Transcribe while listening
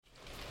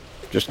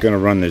Just going to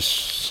run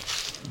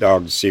this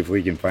dog to see if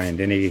we can find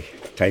any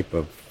type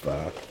of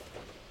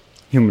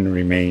human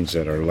remains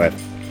that are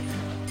left.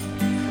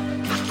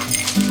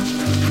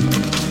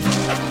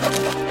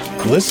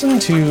 Listen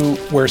to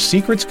Where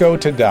Secrets Go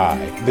to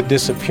Die, The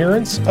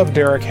Disappearance of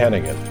Derek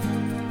Hennigan.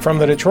 From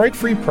the Detroit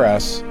Free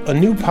Press, a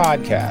new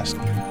podcast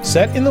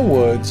set in the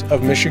woods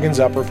of Michigan's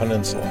Upper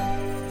Peninsula.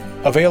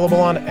 Available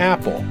on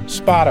Apple,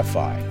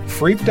 Spotify,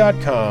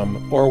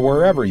 Freep.com, or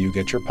wherever you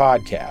get your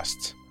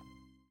podcasts.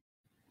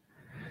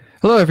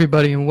 Hello,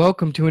 everybody, and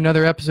welcome to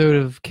another episode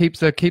of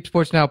the Cape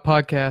Sports Now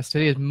podcast.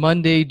 Today is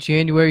Monday,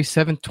 January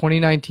 7th,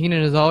 2019,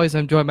 and as always,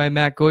 I'm joined by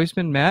Matt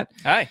Goisman. Matt.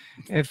 Hi.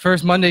 And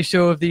first Monday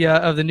show of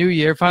the new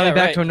year. Finally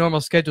back to a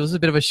normal schedule. This is a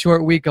bit of a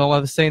short week. I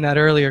was saying that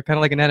earlier, kind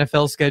of like an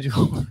NFL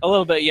schedule. A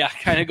little bit, yeah.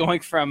 Kind of going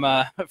from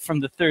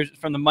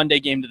the Monday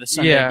game to the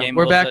Sunday game. Yeah,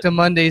 we're back to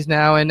Mondays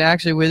now, and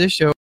actually with this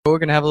show, we're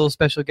going to have a little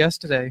special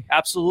guest today.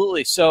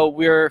 Absolutely. So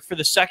we're, for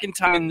the second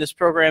time in this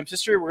program's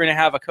history, we're going to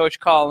have a coach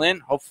call in.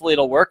 Hopefully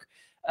it'll work.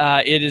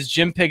 It is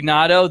Jim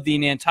Pignato, the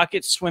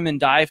Nantucket swim and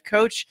dive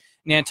coach.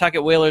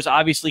 Nantucket Whalers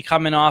obviously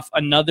coming off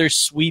another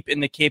sweep in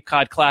the Cape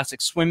Cod Classic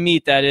swim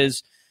meet. That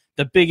is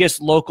the biggest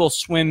local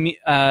swim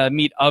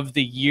meet of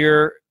the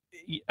year.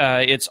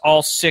 It's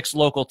all 6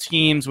 local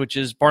teams, which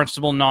is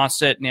Barnstable,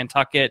 Nauset,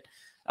 Nantucket,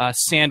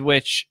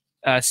 Sandwich,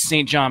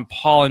 St. John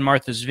Paul, and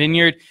Martha's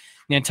Vineyard.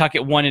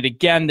 Nantucket won it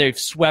again. They've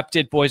swept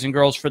it, boys and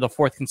girls, for the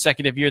 4th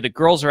consecutive year. The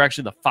girls are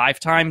actually the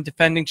 5-time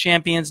defending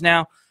champions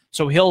now.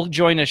 So he'll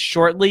join us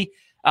shortly.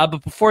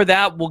 But before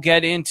that, we'll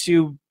get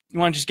into – you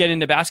want to just get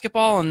into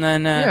basketball and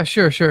then yeah,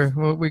 sure.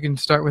 Well, we can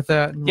start with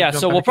that. Yeah,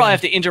 so we'll probably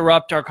have to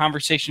interrupt our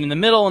conversation in the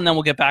middle, and then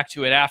we'll get back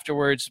to it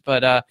afterwards.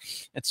 But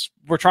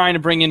we're trying to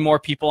bring in more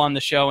people on the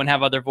show and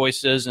have other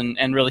voices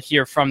and really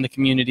hear from the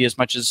community as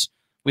much as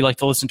we like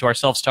to listen to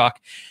ourselves talk.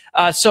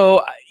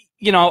 So,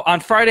 on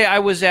Friday I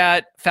was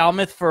at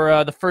Falmouth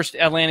for the first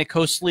Atlantic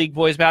Coast League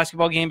boys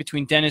basketball game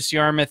between Dennis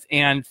Yarmouth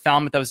and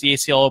Falmouth. That was the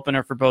ACL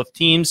opener for both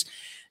teams.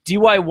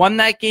 DY won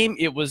that game.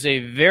 It was a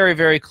very,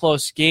 very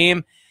close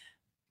game.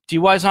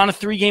 DY's on a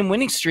 3-game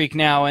winning streak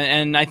now,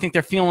 and I think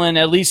they're feeling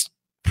at least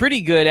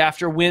pretty good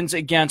after wins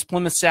against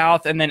Plymouth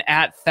South and then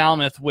at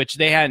Falmouth, which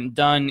they hadn't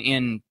done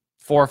in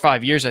 4 or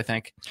 5 years, I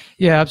think.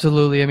 Yeah,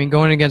 absolutely. I mean,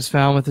 going against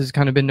Falmouth has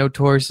kind of been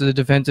notorious as a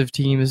defensive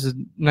team. This is a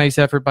nice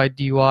effort by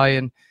DY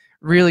and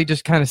really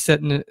just kind of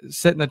setting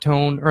the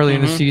tone early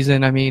in the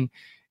season. I mean,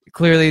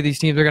 clearly these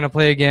teams are going to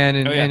play again,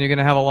 and you're going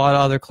to have a lot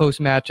of other close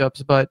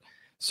matchups, but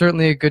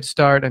certainly a good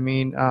start. I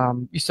mean,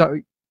 you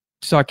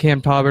saw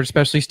Cam Talbert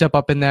especially step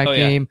up in that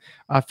game.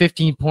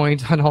 15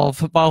 points on all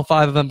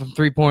 5 of them from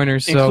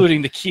three-pointers.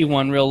 Including the key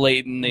one real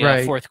late in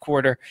the fourth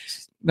quarter.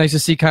 Nice to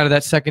see kind of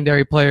that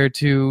secondary player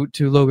to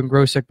Logan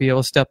Grosek be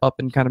able to step up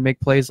and kind of make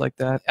plays like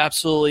that.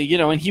 Absolutely.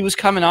 And he was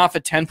coming off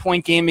a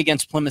 10-point game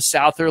against Plymouth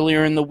South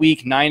earlier in the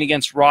week, 9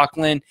 against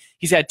Rockland.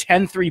 He's had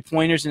 10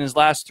 3-pointers in his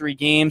last 3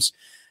 games.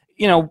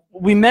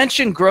 We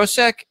mentioned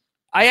Grosek.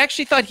 I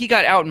actually thought he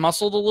got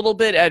out-muscled a little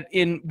bit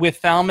with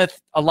Falmouth.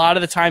 A lot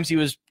of the times he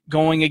was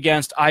going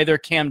against either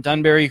Cam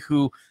Dunbury,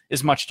 who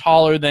is much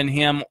taller than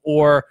him,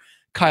 or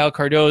Kyle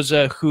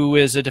Cardoza, who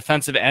is a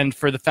defensive end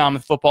for the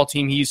Falmouth football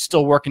team. He's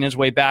still working his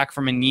way back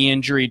from a knee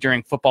injury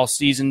during football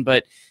season,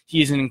 but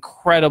he's an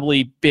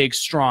incredibly big,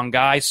 strong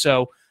guy.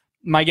 So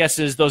my guess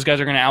is those guys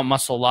are going to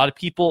out-muscle a lot of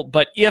people.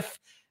 But if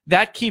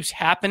that keeps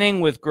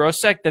happening with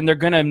Grosek, then they're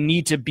going to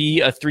need to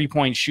be a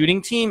 3-point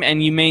shooting team,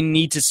 and you may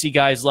need to see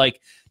guys like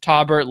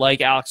Taubert,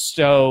 like Alex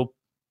Stowe,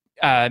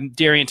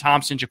 Darian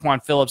Thompson,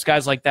 Jaquan Phillips,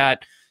 guys like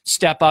that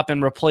step up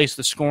and replace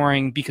the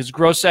scoring, because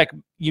Grosek,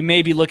 you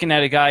may be looking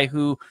at a guy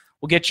who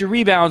will get you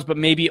rebounds, but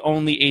maybe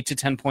only 8 to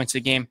 10 points a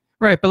game.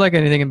 Right, but like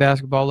anything in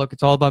basketball, look,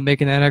 it's all about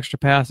making that extra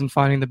pass and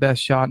finding the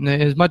best shot. And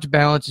as much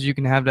balance as you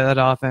can have to that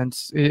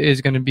offense is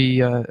going to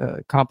be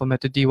a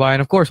compliment to DY.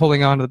 And, of course,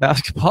 holding on to the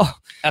basketball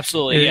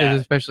absolutely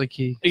is especially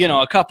key.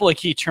 A couple of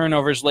key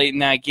turnovers late in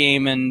that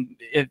game, and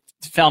if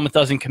Falmouth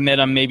doesn't commit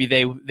them, maybe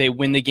they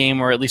win the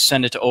game or at least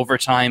send it to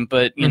overtime.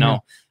 But,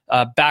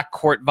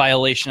 backcourt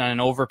violation on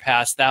an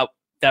overpass, that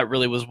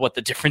really was what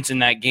the difference in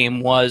that game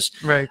was.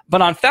 Right.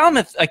 But on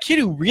Falmouth, a kid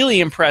who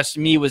really impressed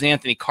me was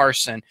Anthony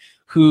Carson,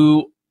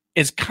 who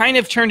is kind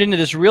of turned into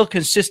this real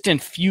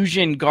consistent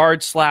fusion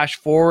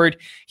guard/forward.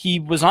 He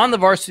was on the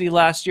varsity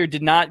last year,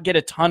 did not get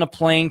a ton of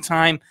playing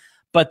time,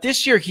 but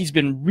this year he's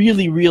been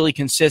really, really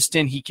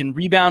consistent. He can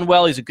rebound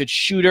well. He's a good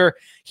shooter.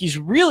 He's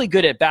really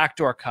good at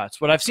backdoor cuts.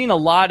 What I've seen a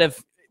lot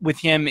of with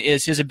him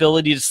is his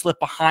ability to slip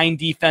behind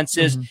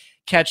defenses,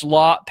 catch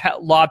lob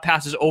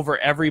passes over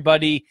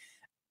everybody.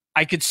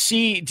 I could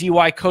see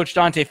DY coach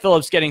Dante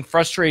Phillips getting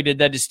frustrated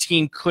that his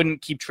team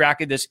couldn't keep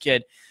track of this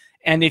kid.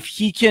 And if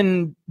he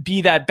can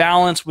be that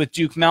balance with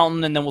Duke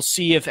Melton, and then we'll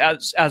see if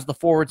as the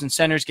forwards and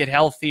centers get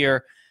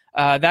healthier,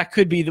 that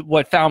could be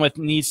what Falmouth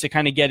needs to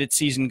kind of get its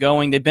season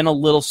going. They've been a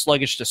little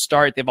sluggish to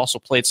start. They've also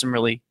played some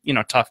really,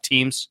 tough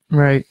teams.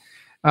 Right.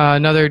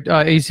 Another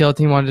ACL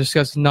team I want to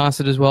discuss,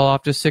 Nauset as well,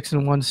 off to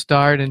 6-1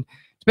 start. And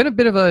it's been a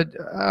bit of a,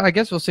 I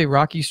guess we'll say,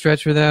 rocky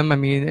stretch for them. I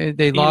mean,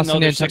 they lost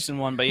Even though to they're Nantucket.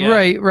 6-1, but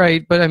yeah.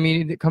 Right. But I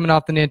mean, coming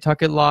off the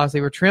Nantucket loss, they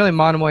were trailing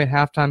Monomoy at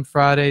halftime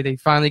Friday. They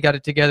finally got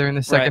it together in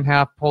the second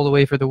half, pulled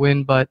away for the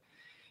win. But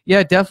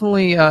yeah,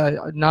 definitely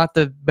not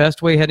the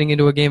best way heading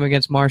into a game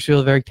against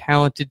Marshfield, a very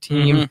talented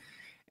team.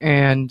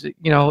 And,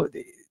 you know,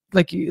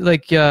 like we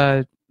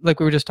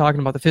were just talking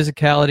about, the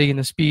physicality and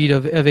the speed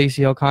of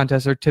ACL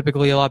contests are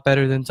typically a lot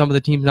better than some of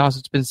the teams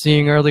Nauset's been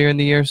seeing earlier in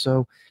the year.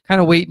 So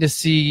kind of waiting to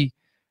see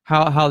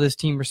how this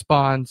team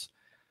responds.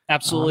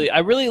 Absolutely.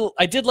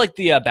 I did like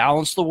the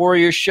balance the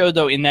Warriors showed,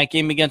 though, in that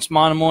game against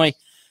Monomoy.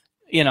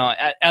 You know,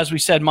 as we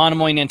said,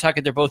 Monomoy and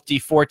Nantucket, they're both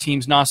D4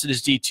 teams. Nauset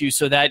is D2,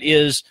 so that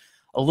is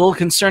a little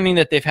concerning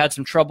that they've had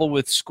some trouble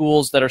with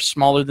schools that are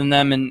smaller than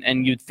them,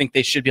 and you'd think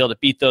they should be able to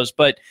beat those.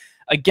 But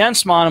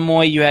against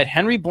Monomoy, you had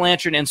Henry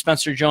Blanchard and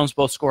Spencer Jones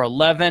both score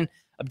 11.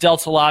 Abdel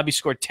Talabi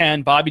scored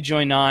 10. Bobby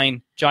Joy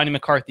 9. Johnny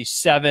McCarthy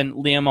 7.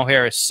 Liam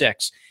O'Hara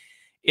 6.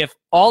 If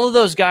all of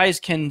those guys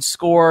can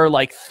score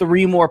like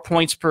 3 more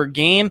points per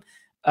game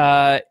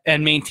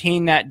and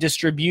maintain that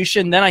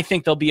distribution, then I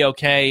think they'll be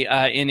okay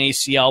in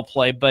ACL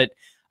play. But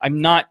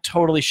I'm not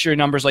totally sure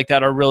numbers like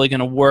that are really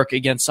going to work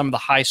against some of the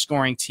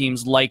high-scoring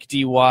teams like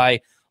DY,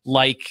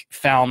 like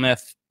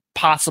Falmouth,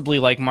 possibly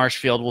like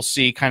Marshfield. We'll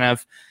see kind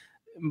of –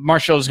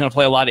 Marshfield is going to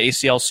play a lot of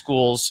ACL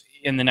schools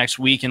in the next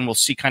week, and we'll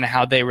see kind of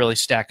how they really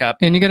stack up.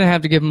 And you're going to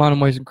have to give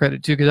Monomoy some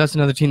credit, too, because that's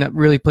another team that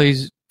really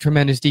plays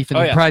tremendous defense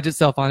and prides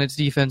itself on its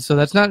defense. So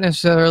that's not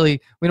necessarily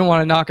 – we don't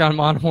want to knock on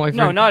Monomoy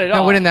for not at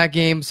all. winning that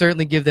game.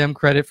 Certainly give them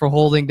credit for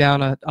holding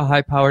down a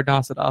high-powered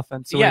Nauset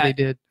offense the way they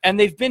did. And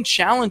they've been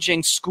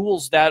challenging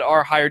schools that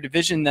are higher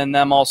division than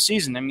them all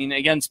season. I mean,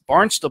 against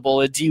Barnstable,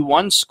 a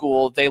D1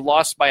 school, they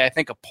lost by, I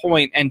think, a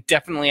point and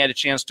definitely had a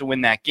chance to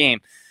win that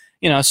game.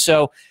 You know,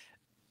 so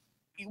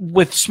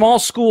with small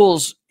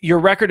schools, your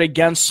record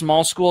against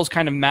small schools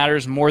kind of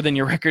matters more than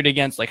your record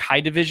against like high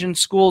division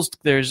schools.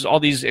 There's all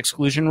these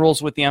exclusion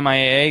rules with the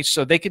MIAA,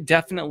 so they could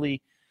definitely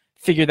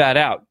figure that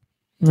out.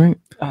 Right.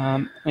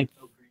 I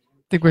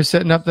think we're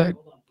setting up that.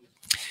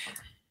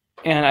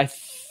 And I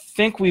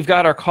think we've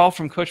got our call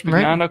from Coach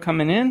Magnando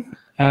coming in.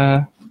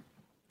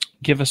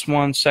 Give us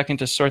 1 second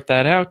to sort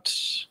that out.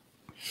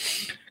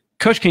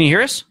 Coach, can you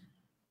hear us?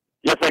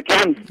 Yes, I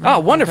can. Oh,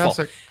 wonderful.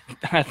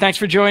 Thanks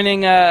for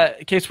joining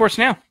Cape Sports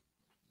Now.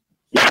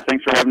 Yeah,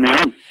 thanks for having me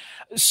on.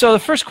 So the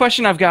first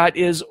question I've got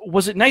is,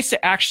 was it nice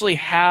to actually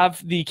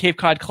have the Cape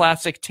Cod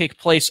Classic take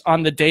place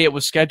on the day it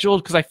was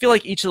scheduled? Because I feel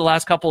like each of the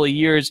last couple of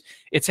years,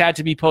 it's had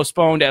to be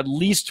postponed at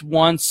least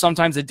once,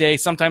 sometimes a day,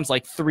 sometimes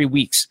like 3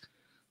 weeks.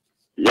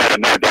 Yeah,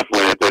 no,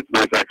 definitely. It's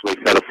nice to actually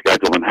set a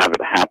schedule and have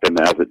it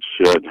happen as it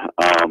should.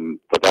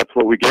 But that's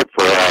what we get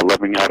for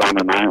living out on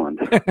an island.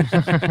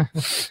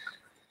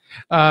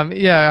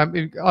 Yeah,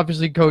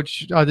 obviously,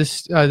 Coach,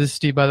 this is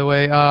Steve, by the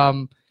way.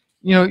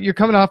 You know, you're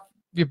coming off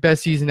your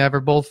best season ever,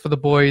 both for the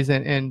boys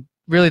and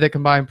really the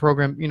combined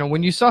program. You know,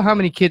 when you saw how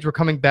many kids were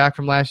coming back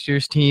from last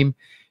year's team,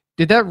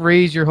 did that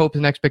raise your hopes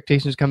and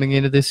expectations coming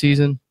into this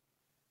season?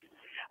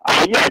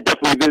 Yeah,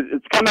 definitely.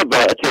 It's kind of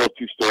a tale of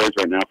two stories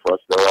right now for us.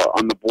 So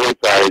on the boys'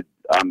 side,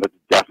 that's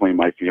definitely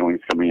my feelings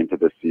coming into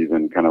this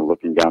season, kind of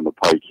looking down the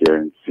pike here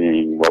and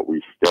seeing what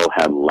we still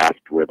had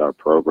left with our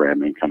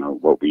programming, kind of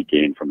what we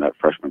gained from that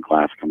freshman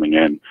class coming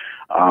in.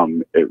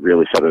 It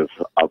really set us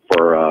up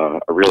for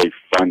a really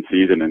fun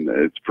season, and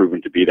it's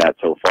proven to be that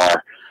so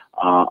far.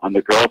 On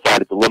the girls'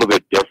 side, it's a little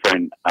bit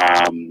different.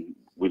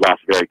 We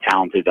lost a very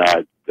talented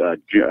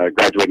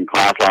graduating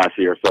class last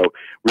year, so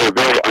we were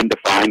very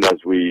undefined as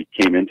we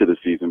came into the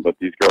season, but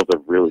these girls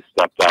have really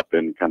stepped up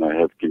and kind of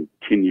have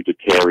continued to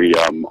carry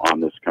on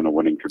this kind of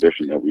winning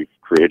tradition that we've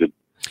created.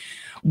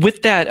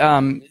 With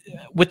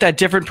that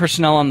different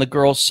personnel on the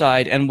girls'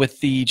 side, and with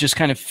the just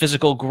kind of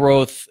physical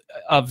growth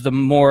of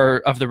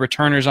the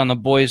returners on the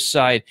boys'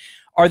 side,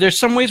 are there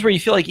some ways where you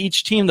feel like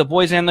each team, the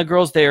boys and the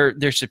girls,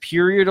 they're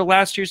superior to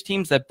last year's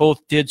teams that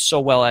both did so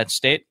well at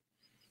state?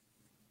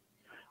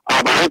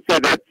 I would say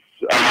that's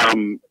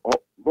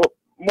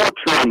more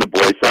true on the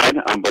boys' side,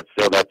 but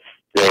still that's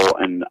still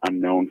an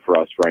unknown for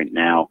us right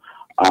now.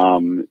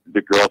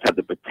 The girls have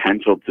the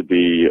potential to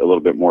be a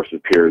little bit more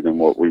superior than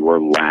what we were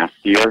last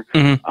year,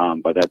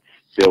 but that's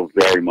still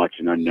very much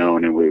an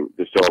unknown, and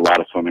there's still a lot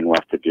of swimming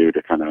left to do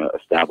to kind of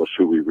establish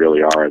who we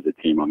really are as a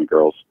team on the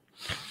girls.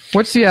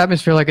 What's the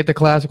atmosphere like at the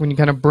Classic when you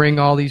kind of bring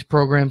all these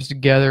programs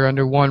together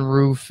under one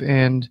roof,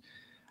 and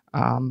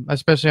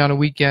especially on a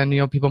weekend, you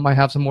know, people might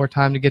have some more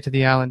time to get to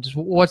the island? Just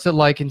what's it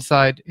like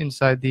inside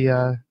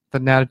the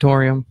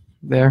natatorium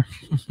there?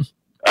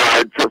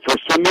 For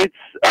swim meets,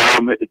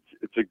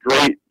 it's a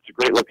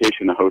great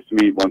location to host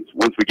me. Once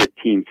we get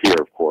teams here,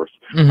 of course,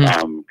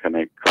 kind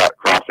of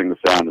crossing the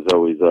sound is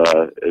always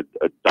a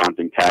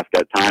daunting task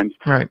at times.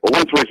 Right. But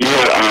once we're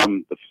here,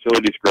 the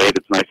facility's great.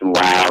 It's nice and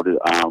loud,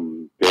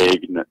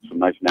 big, some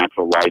nice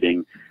natural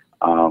lighting.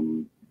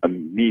 A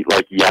meet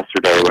like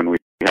yesterday when we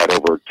had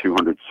over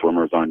 200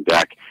 swimmers on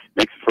deck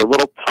makes it for a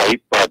little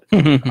tight, but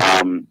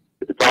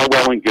it's all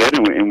well and good,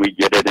 and we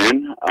get it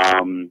in.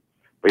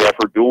 But yeah,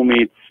 for dual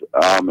meets,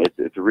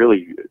 it's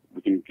really,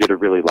 we can get a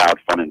really loud,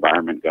 fun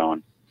environment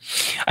going.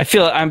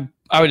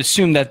 I would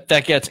assume that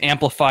gets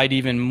amplified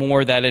even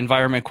more, that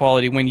environment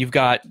quality, when you've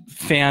got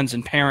fans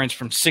and parents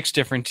from 6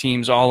 different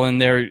teams all in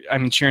there,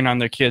 cheering on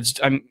their kids.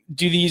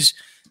 Do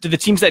the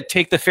teams that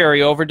take the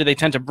ferry over, do they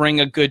tend to bring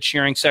a good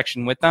cheering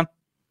section with them?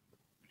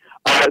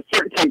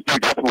 Certain teams do,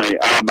 definitely.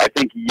 I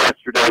think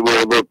yesterday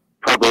we were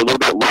probably a little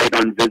bit light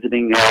on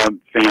visiting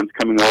fans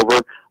coming over.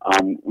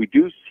 We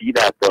do see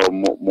that, though,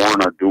 more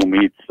in our dual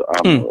meets.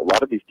 A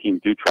lot of these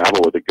teams do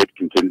travel with a good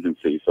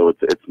contingency, so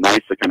it's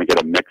nice to kind of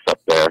get a mix up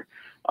there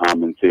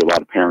and see a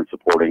lot of parents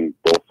supporting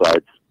both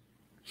sides.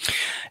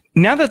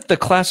 Now that the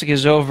Classic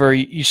is over,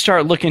 you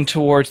start looking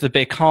towards the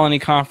Bay Colony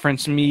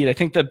Conference meet. I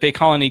think the Bay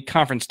Colony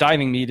Conference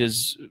diving meet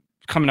is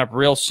coming up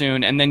real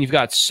soon, and then you've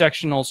got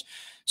sectionals.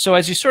 So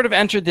as you sort of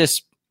enter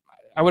this,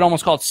 I would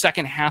almost call it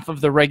second half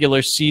of the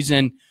regular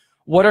season,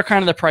 what are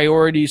kind of the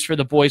priorities for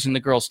the boys and the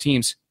girls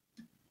teams?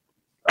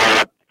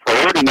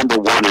 Priority number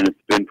one, and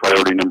it's been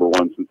priority number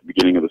one since the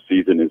beginning of the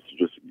season, is to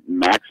just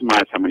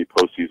maximize how many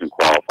postseason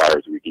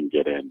qualifiers we can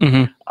get in.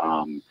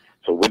 Mm-hmm.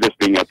 So with this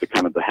being at the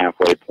kind of the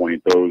halfway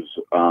point, those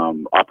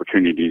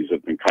opportunities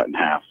have been cut in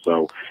half.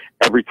 So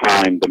every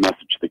time, the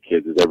message to the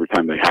kids is every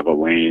time they have a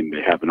lane,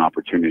 they have an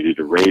opportunity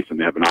to race and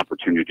they have an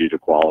opportunity to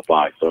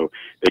qualify. So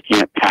they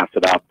can't pass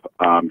it up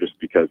just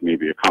because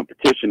maybe a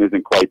competition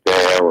isn't quite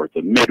there or it's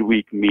a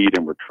midweek meet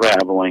and we're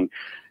traveling.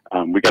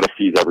 We got to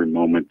seize every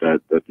moment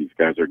that these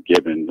guys are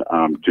given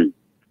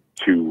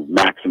to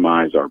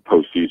maximize our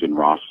postseason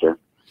roster.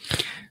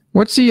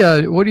 What do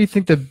you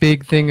think the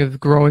big thing of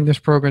growing this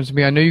program is to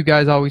be? I know you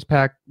guys always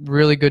pack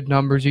really good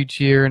numbers each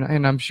year,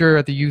 and I'm sure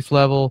at the youth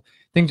level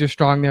things are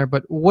strong there.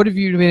 But what have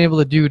you been able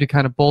to do to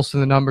kind of bolster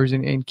the numbers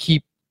and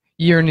keep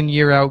year in and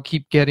year out,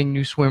 keep getting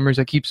new swimmers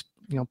that keeps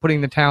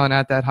putting the talent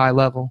at that high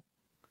level?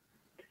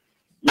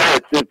 Yeah,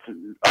 it's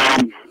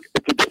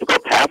a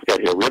difficult task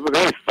out here. We have a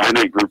very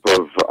finite group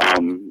of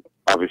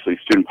obviously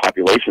student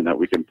population that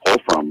we can pull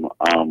from.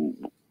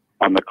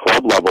 On the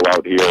club level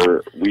out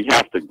here, we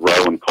have to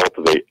grow and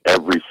cultivate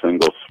every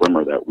single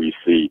swimmer that we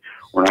see.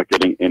 We're not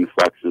getting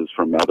influxes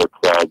from other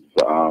clubs.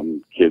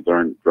 Kids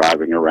aren't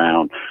driving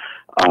around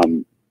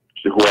who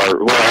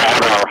are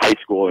at our high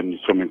school and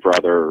swimming for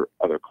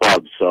other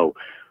clubs. So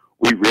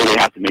we really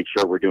have to make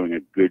sure we're doing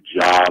a good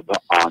job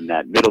on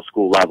that middle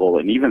school level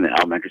and even the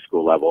elementary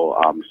school level,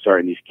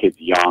 starting these kids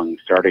young,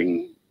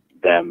 starting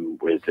them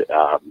with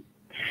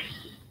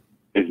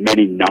as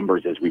many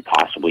numbers as we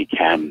possibly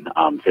can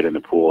fit in the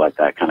pool at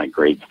that kind of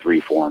grades 3,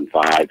 4, and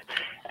 5.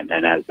 And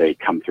then as they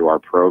come through our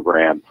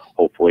program,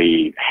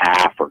 hopefully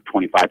half or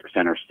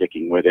 25% are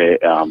sticking with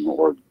it,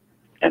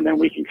 and then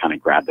we can kind of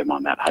grab them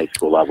on that high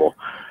school level.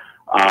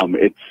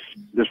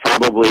 There's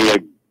probably a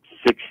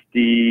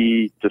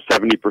 60 to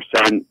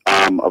 70%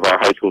 of our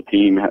high school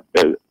team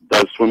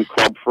does swim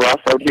club for us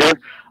out here.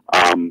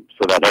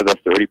 So that other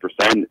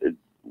 30%,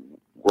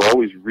 we're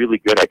always really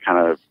good at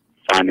kind of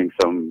finding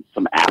some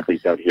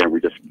athletes out here, and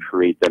we just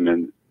create them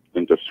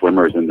into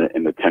swimmers in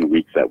the 10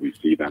 weeks that we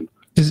see them.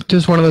 Is it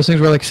just one of those things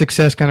where like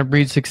success kind of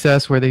breeds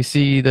success, where they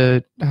see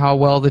how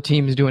well the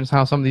team is doing,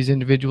 how some of these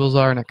individuals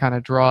are, and it kind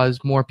of draws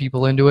more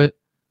people into it?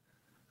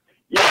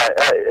 Yeah,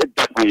 it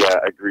definitely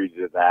agrees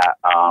with that.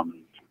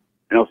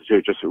 And also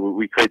too, just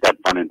we create that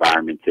fun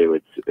environment too.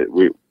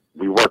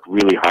 We work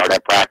really hard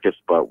at practice,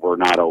 but we're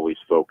not always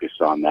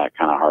focused on that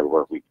kind of hard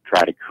work. We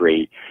try to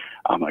create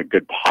a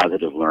good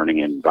positive learning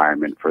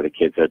environment for the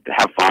kids to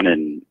have fun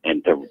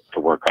and to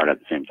work hard at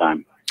the same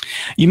time.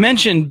 You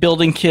mentioned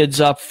building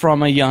kids up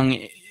from a young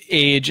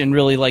age and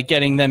really like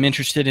getting them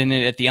interested in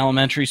it at the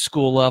elementary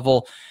school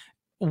level.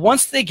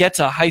 Once they get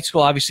to high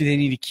school, obviously they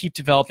need to keep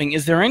developing.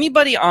 Is there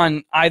anybody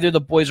on either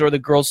the boys or the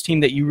girls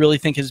team that you really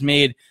think has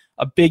made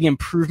a big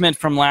improvement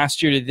from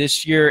last year to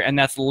this year and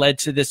that's led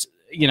to this,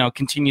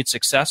 continued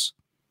success?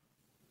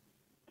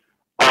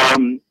 I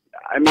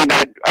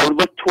would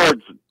look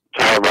towards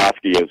Tyler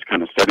Roski as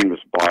kind of setting this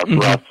bar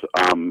for us.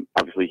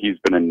 Obviously, he's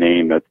been a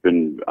name that's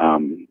been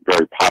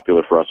very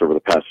popular for us over the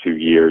past few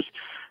years,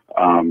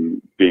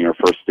 being our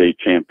first state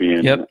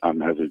champion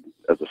as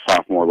a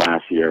sophomore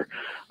last year.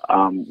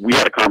 We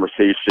had a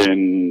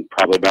conversation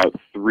probably about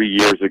 3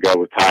 years ago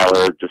with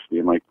Tyler, just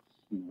being like,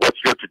 what's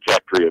your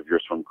trajectory of your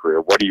swim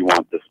career? What do you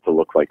want this to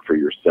look like for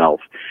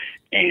yourself?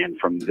 And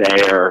from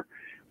there,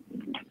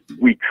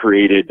 we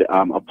created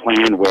a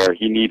plan where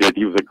he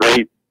was a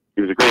great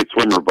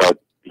swimmer, but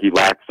he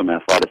lacked some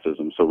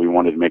athleticism. So we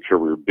wanted to make sure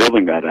we were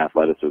building that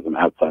athleticism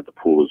outside the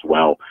pool as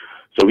well.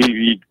 So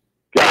he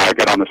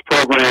got on this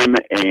program,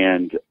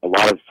 and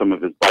some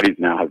of his buddies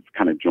now have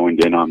kind of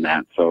joined in on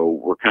that. So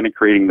we're kind of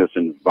creating this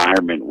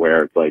environment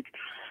where it's like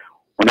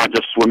we're not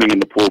just swimming in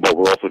the pool, but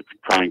we're also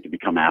trying to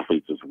become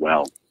athletes as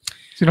well.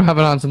 So you don't have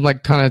it on some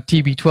like kind of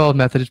TB12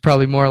 method. It's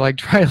probably more like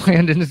dry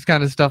land and this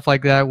kind of stuff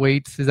like that.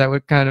 Weights, is that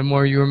what kind of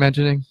more you were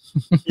mentioning?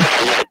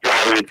 Yeah,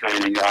 dry land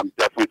training.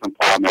 Definitely some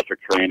plyometric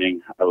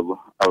training. I would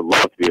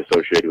love to be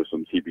associated with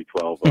some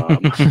TB12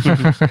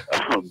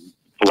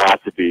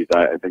 philosophies.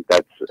 I think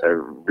that's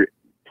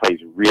plays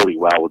really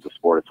well with the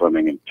sport of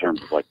swimming in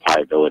terms of like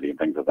pliability and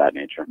things of that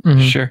nature.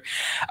 Mhm. Sure.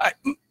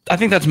 I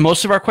think that's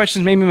most of our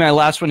questions. Maybe my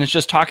last one is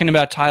just talking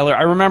about Tyler.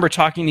 I remember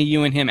talking to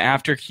you and him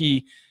after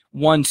he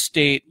won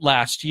state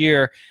last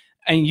year,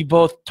 and you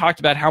both talked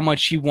about how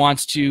much he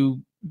wants to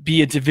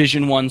be a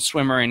Division I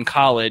swimmer in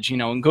college,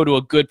 and go to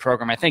a good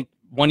program. I think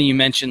one of you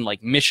mentioned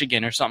like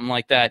Michigan or something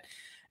like that.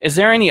 Is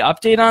there any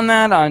update on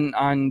that? On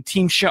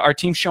our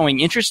team showing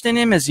interest in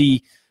him? Is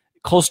he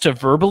close to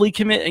verbally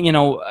commit?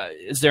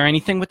 Is there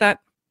anything with that?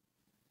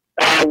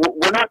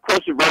 We're not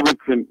close to verbally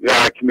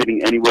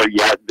committing anywhere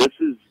yet. This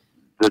is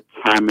the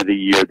time of the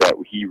year that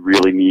he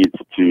really needs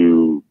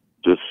to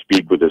just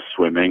speed with his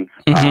swimming.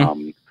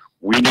 Mm-hmm.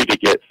 We need to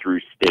get through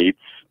states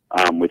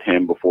with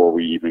him before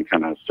we even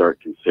kind of start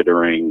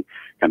considering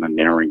kind of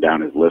narrowing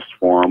down his list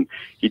for him.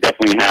 He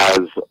definitely has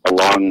a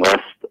long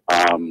list.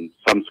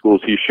 Some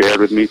schools he shared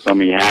with me, some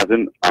he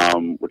hasn't,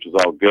 which is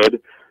all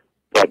good.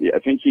 But yeah, I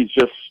think he's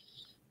just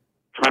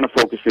trying to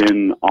focus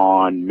in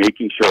on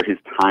making sure his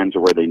times are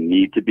where they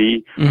need to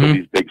be, so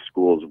these big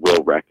schools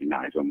will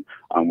recognize him.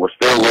 We're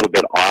still a little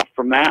bit off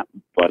from that,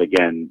 but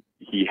again,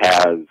 he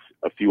has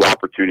a few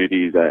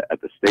opportunities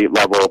at the state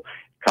level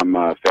come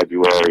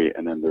February,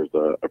 and then there's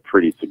a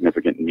pretty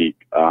significant meet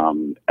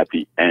at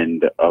the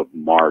end of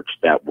March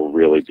that will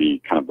really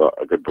be kind of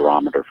a good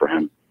barometer for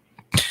him.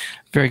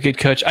 Very good,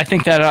 Coach. I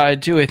think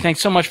that do it.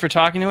 Thanks so much for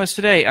talking to us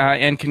today,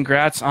 and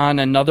congrats on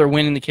another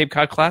win in the Cape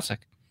Cod Classic.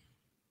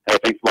 Hey,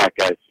 thanks a lot,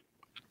 guys.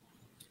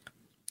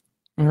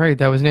 All right,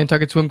 that was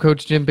Nantucket swim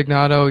coach Jim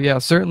Pignato. Yeah,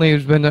 certainly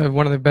it's been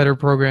one of the better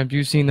programs.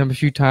 You've seen them a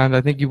few times.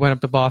 I think you went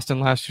up to Boston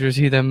last year to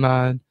see them.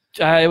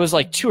 It was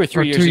like 2 or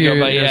 3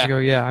 years ago.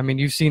 Yeah. I mean,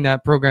 you've seen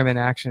that program in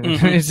action.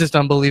 Mm-hmm. It's just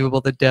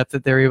unbelievable the depth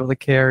that they're able to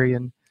carry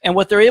and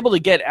what they're able to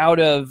get out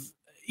of.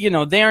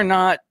 They are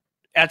not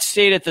at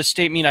the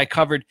state meet I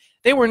covered.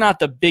 They were not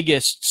the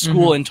biggest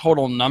school in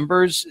total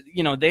numbers.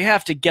 They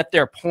have to get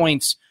their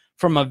points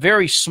from a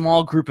very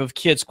small group of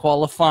kids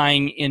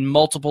qualifying in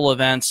multiple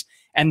events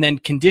and then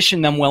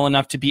condition them well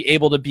enough to be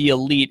able to be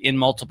elite in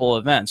multiple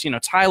events.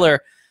 Tyler,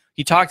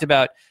 he talked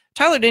about,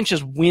 Tyler didn't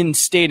just win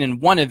state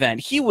in one event.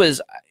 He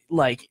was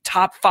like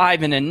top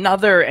 5 in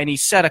another, and he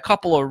set a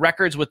couple of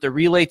records with the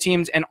relay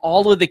teams, and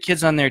all of the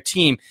kids on their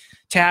team,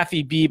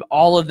 Taffy, Beebe,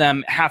 all of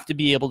them have to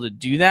be able to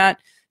do that.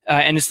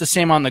 And it's the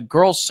same on the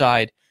girls'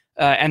 side.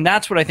 And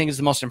that's what I think is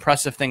the most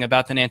impressive thing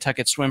about the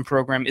Nantucket swim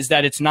program is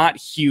that it's not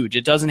huge.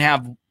 It doesn't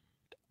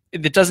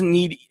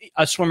need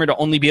a swimmer to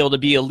only be able to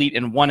be elite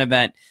in one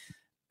event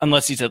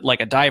unless he's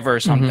like a diver or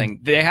something.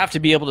 They have to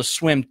be able to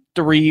swim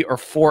 3 or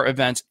 4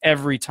 events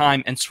every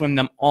time and swim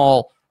them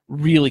all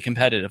really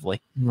competitively.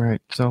 Right.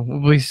 So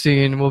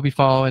we'll be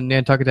following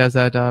Nantucket as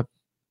that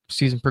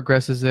season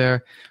progresses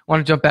there. I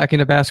want to jump back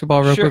into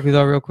basketball real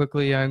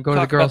quickly and go to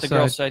the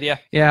girls' side. Yeah,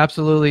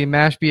 absolutely.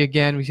 Mashpee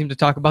again. We seem to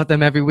talk about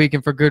them every week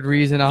and for good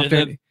reason.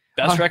 After the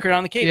best record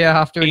on the Cape. Yeah,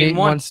 after an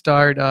 8-1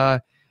 start.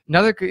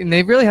 And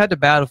they really had to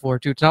battle for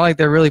it too. It's not like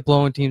they're really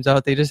blowing teams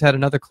out. They just had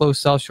another close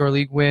South Shore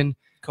League win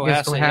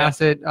against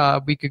Cohasset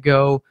a week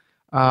ago.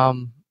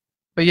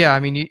 But yeah, I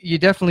mean, you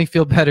definitely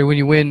feel better when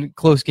you win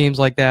close games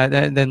like that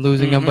than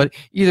losing them. But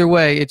either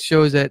way, it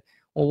shows that,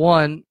 well,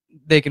 one,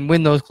 they can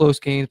win those close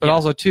games, but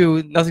also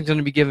 2, nothing's going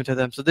to be given to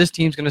them. So this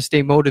team's going to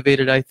stay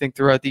motivated, I think,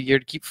 throughout the year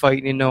to keep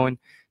fighting and knowing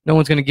no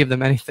one's going to give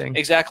them anything.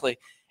 Exactly.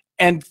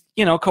 And,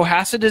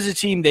 Cohasset is a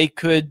team they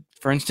could,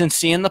 for instance,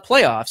 see in the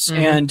playoffs.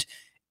 And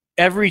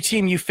every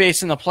team you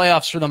face in the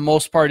playoffs, for the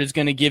most part, is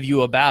going to give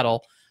you a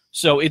battle.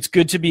 So it's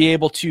good to be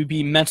able to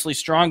be mentally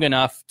strong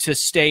enough to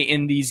stay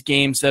in these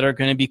games that are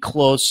going to be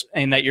close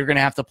and that you're going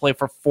to have to play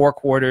for 4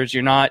 quarters.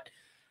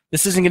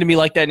 This isn't going to be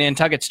like that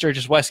Nantucket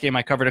Sturgis West game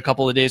I covered a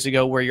couple of days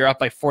ago where you're up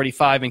by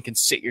 45 and can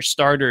sit your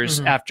starters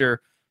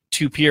after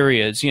 2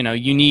 periods. You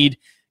need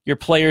your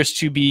players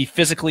to be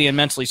physically and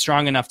mentally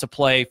strong enough to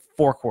play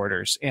 4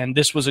 quarters. And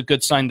this was a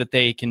good sign that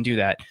they can do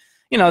that.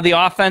 The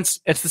offense,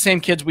 it's the same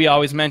kids we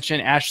always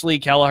mention. Ashley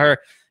Kelleher,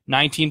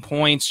 19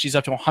 points. She's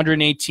up to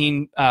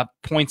 118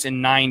 points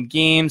in 9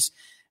 games.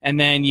 And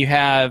then you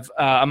have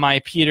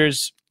Amaya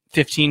Peters,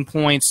 15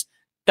 points.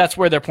 That's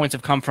where their points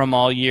have come from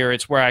all year.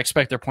 It's where I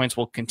expect their points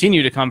will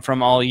continue to come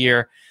from all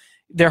year.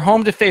 They're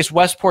home to face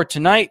Westport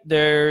tonight.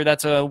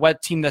 That's a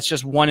wet team that's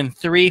just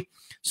 1-3.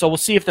 So we'll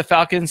see if the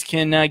Falcons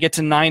can get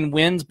to 9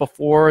 wins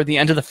before the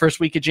end of the first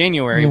week of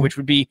January, which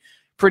would be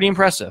pretty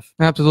impressive.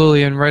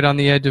 Absolutely, and right on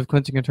the edge of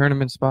clinching a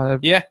tournament spot.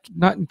 I'm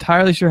not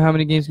entirely sure how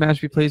many games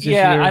Mashpee plays this year.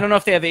 Yeah, I don't know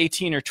if they have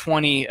 18 or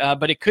 20,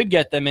 but it could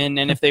get them in.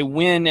 And if they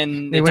win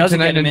and it doesn't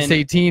get them in,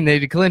 18,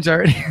 they'd clinch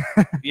already.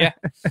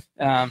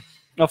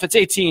 If it's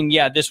 18,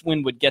 this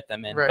win would get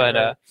them in.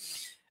 Right.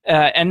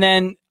 And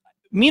then,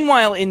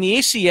 meanwhile, in the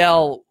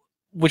ACL,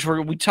 which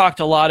we talked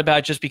a lot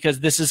about just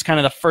because this is kind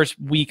of the first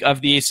week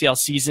of the ACL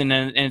season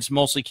and it's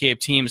mostly Cape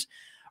teams.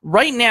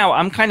 Right now,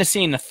 I'm kind of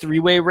seeing a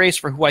 3-way race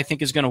for who I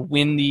think is going to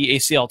win the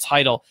ACL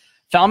title.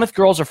 Falmouth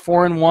girls are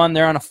 4-1.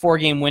 They're on a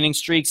 4-game winning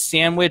streak.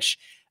 Sandwich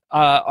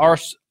are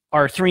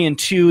are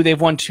 3-2.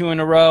 They've won 2 in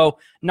a row.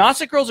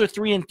 Nauset girls are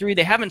 3-3.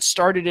 They haven't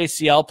started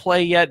ACL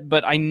play yet,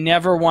 but I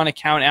never want to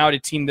count out a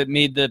team that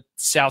made the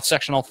South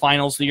Sectional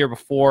Finals the year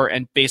before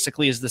and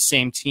basically is the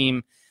same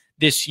team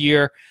this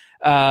year.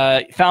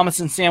 Falmouth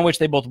and Sandwich,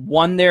 they both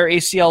won their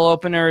ACL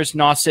openers.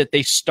 Nauset,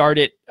 they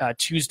started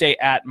Tuesday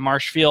at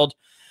Marshfield.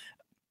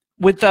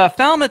 With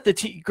Falmouth,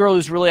 the girl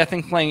who's really, I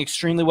think, playing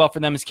extremely well for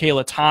them is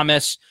Kayla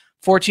Thomas,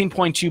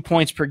 14.2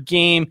 points per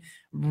game.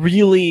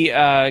 Really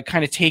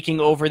kind of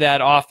taking over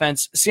that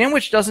offense.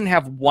 Sandwich doesn't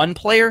have one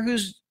player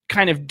who's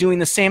kind of doing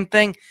the same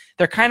thing.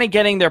 They're kind of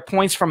getting their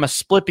points from a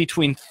split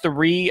between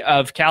 3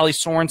 of Callie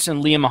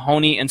Sorensen, Leah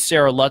Mahoney, and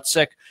Sarah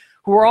Lutzik,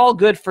 who are all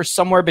good for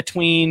somewhere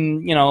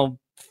between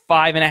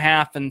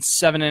 5.5 and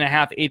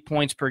 7.5, 8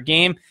 points per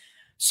game.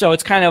 So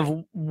it's kind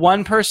of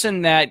one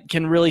person that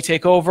can really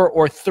take over,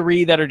 or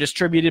 3 that are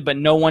distributed, but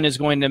no one is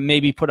going to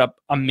maybe put up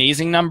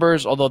amazing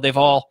numbers, although they've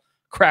all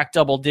cracked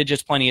double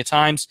digits plenty of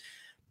times.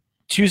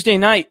 Tuesday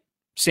night,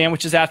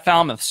 Sandwich is at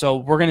Falmouth, so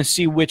we're going to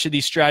see which of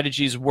these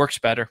strategies works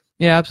better.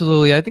 Yeah,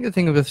 absolutely. I think the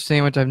thing with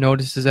Sandwich I've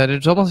noticed is that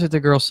it's almost like the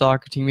girls'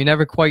 soccer team. You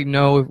never quite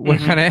know what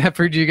kind of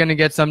effort you're going to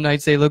get. Some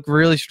nights they look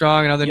really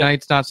strong, and other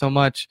nights not so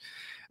much.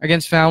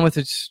 Against Falmouth,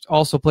 it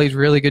also plays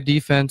really good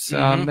defense.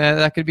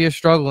 That could be a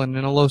struggle, and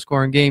in a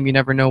low-scoring game, you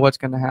never know what's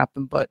going to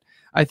happen. But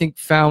I think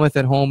Falmouth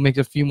at home makes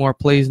a few more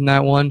plays in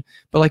that one.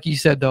 But like you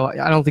said, though,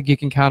 I don't think you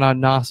can count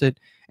on Nauset.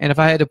 And if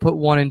I had to put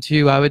 1 and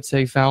 2, I would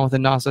say Falmouth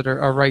and Nauset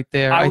are right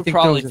there. I would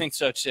probably think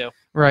so, too.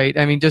 Right.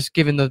 I mean, just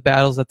given those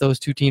battles that those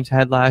two teams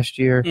had last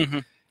year.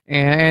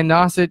 And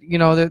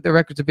Nauset, their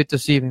record's a bit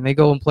deceiving. They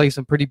go and play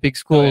some pretty big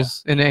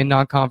schools in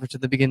non-conference at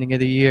the beginning of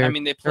the year. I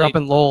mean, they're up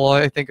in Lowell,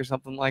 I think, or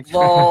something like that.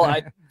 Lowell,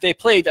 they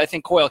played, I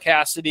think, Coyle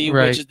Cassidy,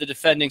 which is the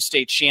defending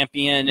state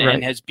champion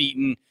and has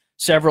beaten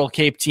several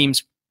Cape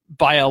teams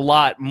by a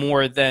lot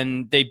more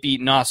than they beat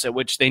Nauset,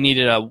 which they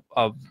needed a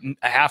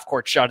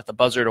half-court shot at the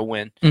buzzer to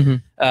win.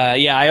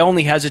 I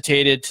only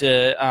hesitated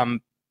to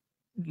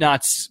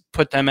not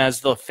put them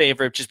as the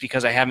favorite just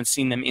because I haven't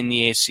seen them in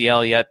the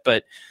ACL yet.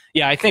 But,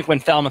 yeah, I think when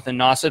Falmouth and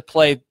Nauset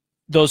play,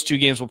 those 2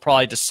 games will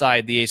probably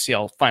decide the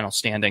ACL final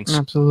standings.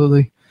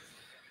 Absolutely.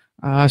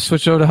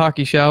 Switch over to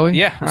hockey, shall we?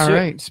 Yeah. All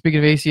right. Speaking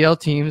of ACL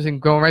teams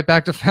and going right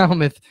back to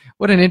Falmouth,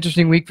 what an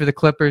interesting week for the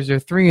Clippers. They're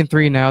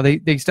 3-3 now.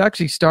 They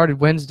actually started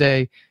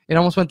Wednesday. It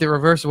almost went the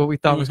reverse of what we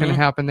thought was going to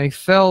happen. They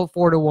fell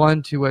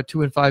 4-1 to a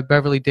 2-5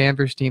 Beverly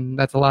Danvers team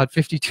that's allowed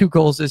 52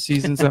 goals this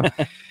season. So,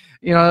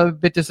 a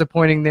bit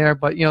disappointing there.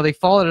 But, they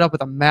followed it up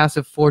with a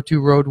massive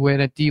 4-2 road win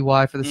at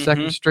DY for the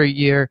second straight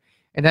year.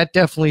 And that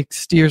definitely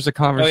steers the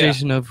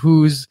conversation of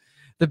who's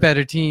the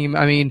better team.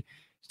 I mean,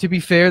 to be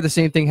fair, the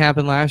same thing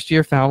happened last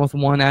year. Falmouth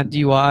won at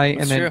DY,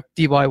 and then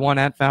DY won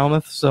at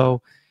Falmouth.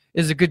 So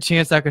there's a good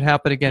chance that could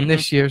happen again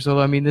this year. So,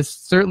 I mean, this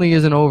certainly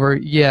isn't over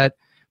yet,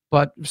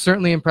 but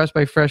certainly impressed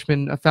by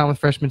Falmouth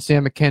freshman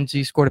Sam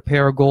McKenzie, scored a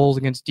pair of goals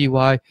against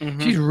DY.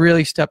 She's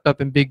really stepped up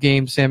in big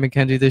games, Sam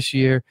McKenzie, this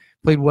year.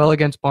 Played well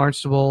against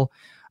Barnstable.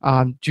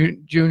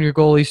 Junior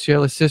goalie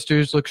Shayla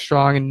Sisters looked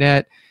strong in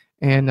net.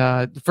 And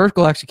the first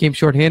goal actually came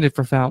shorthanded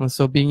for Falmouth,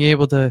 so being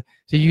able to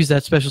use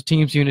that special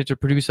teams unit to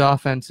produce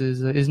offense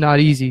is not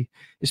easy,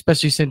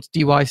 especially since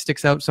DY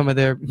sticks out some of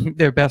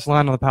their best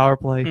line on the power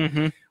play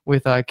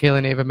with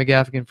Kayla Ava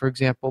McGaffigan, for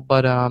example.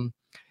 But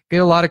get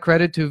a lot of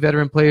credit to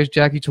veteran players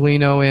Jackie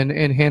Tolino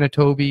and Hannah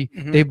Toby.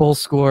 They both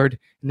scored,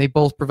 and they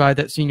both provide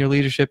that senior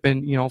leadership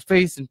and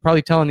faith, and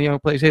probably telling the young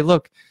players, hey,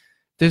 look,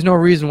 there's no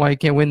reason why you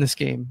can't win this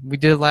game. We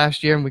did it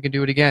last year, and we can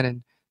do it again,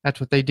 and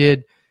that's what they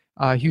did.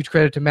 Huge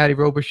credit to Maddie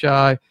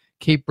Robershaw,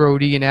 Kate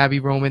Brody, and Abby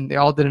Roman. They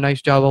all did a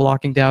nice job of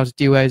locking down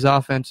DY's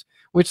offense,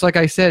 which, like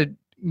I said,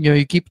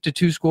 you keep it to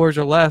 2 scores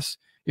or less,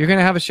 you're going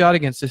to have a shot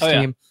against this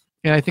team.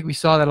 And I think we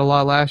saw that a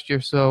lot last year.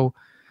 So,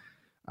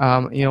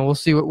 we'll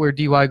see where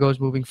DY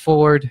goes moving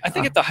forward. I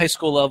think at the high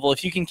school level,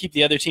 if you can keep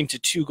the other team to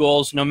 2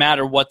 goals, no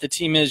matter what the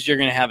team is, you're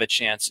going to have a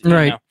chance.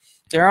 Right.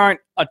 There aren't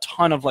a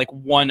ton of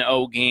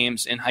 1-0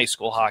 games in high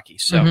school hockey.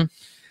 So.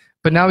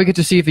 But now we get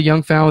to see if the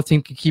young Falmouth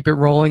team can keep it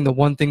rolling. The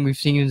one thing we've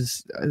seen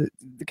is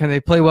they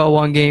play well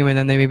one game and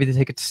then they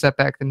take a step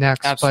back the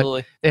next.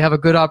 Absolutely. But they have a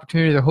good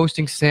opportunity. They're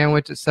hosting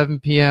Sandwich at 7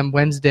 p.m.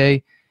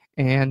 Wednesday,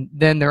 and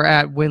then they're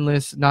at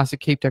winless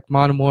Nauset Cape Tech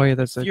Monomoy.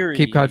 That's the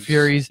Cape Cod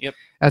Furies. Yep.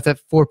 That's at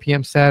 4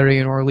 p.m. Saturday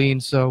in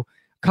Orleans. So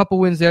a couple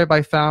wins there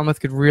by Falmouth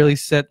could really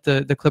set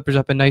the Clippers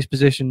up in nice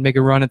position, make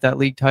a run at that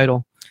league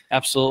title.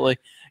 Absolutely.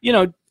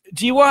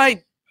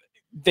 DY,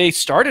 they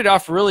started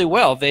off really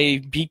well. They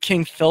beat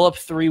King Philip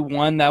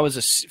 3-1. That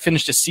was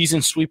finished a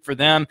season sweep for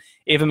them.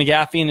 Ava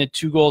McGaffigan had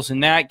 2 goals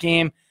in that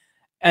game.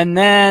 And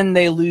then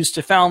they lose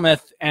to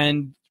Falmouth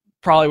and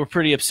probably were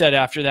pretty upset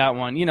after that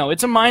one.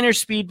 It's a minor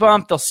speed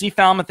bump. They'll see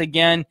Falmouth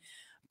again,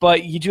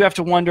 but you do have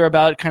to wonder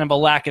about kind of a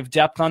lack of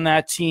depth on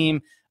that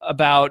team,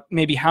 about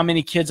maybe how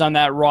many kids on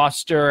that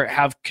roster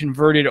have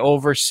converted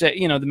over. The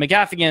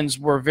McGaffigans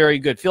were very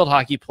good field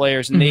hockey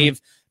players, and they've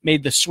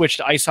made the switch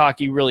to ice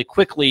hockey really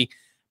quickly.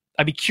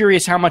 I'd be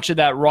curious how much of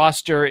that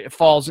roster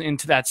falls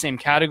into that same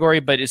category,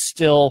 but is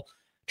still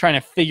trying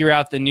to figure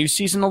out the new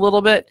season a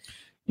little bit.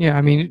 Yeah,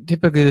 I mean,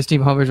 typically this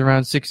team hovers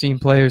around 16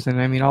 players,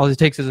 and I mean, all it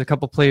takes is a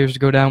couple players to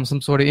go down with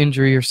some sort of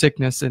injury or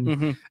sickness,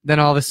 and then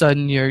all of a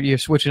sudden you're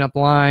switching up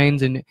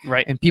lines, and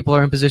people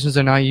are in positions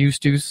they're not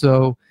used to.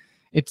 So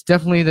it's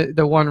definitely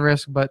the one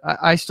risk, but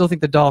I still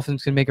think the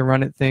Dolphins can make a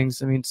run at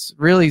things. I mean, it's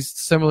really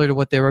similar to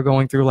what they were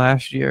going through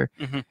last year,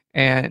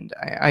 and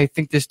I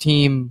think this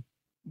team,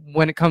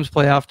 when it comes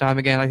playoff time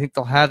again, I think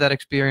they'll have that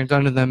experience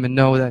under them and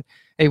know that,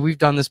 hey, we've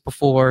done this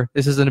before.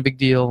 This isn't a big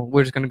deal.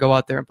 We're just going to go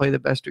out there and play the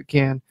best we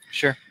can.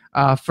 Sure.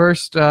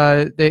 First,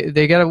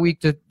 they got a week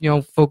to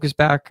focus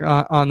back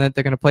on that.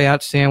 They're going to play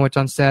out Sandwich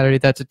on Saturday.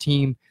 That's a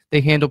team they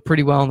handled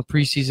pretty well in the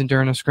preseason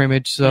during a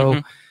scrimmage. So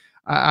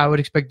I would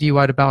expect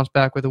DY to bounce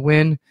back with a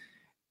win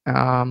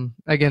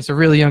against a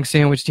really young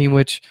Sandwich team,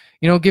 which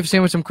give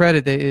Sandwich some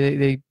credit.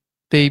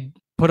 They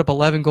put up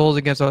 11 goals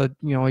against a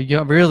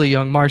really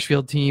young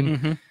Marshfield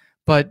team.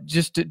 But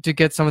just to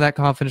get some of that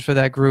confidence for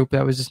that group,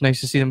 that was just nice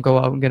to see them go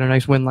out and get a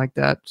nice win like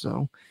that.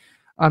 So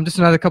just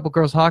another couple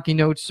girls hockey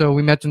notes. So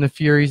we mentioned the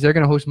Furies. They're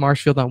going to host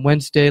Marshfield on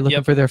Wednesday,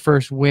 looking for their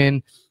first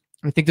win.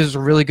 I think this is a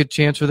really good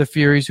chance for the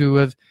Furies,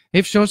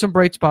 they've shown some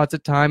bright spots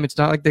at time. It's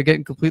not like they're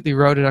getting completely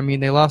routed. I mean,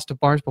 they lost to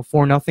Barnesville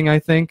 4-0, I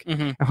think.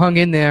 Hung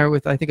in there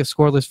with, I think, a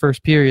scoreless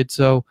first period.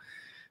 So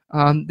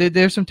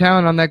there's some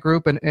talent on that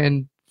group,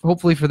 and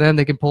hopefully for them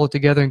they can pull it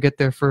together and get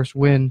their first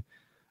win.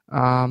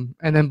 And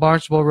then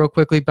Barnstable real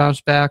quickly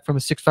bounced back from a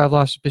 6-5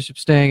 loss to Bishop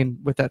Stang, and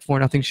with that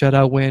 4-0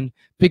 shutout win,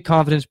 big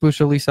confidence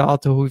booster. Lisa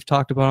Alto, who we've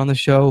talked about on the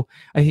show,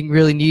 I think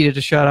really needed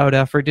a shutout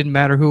effort. Didn't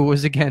matter who it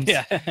was against,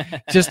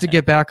 just to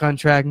get back on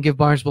track and give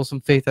Barnstable some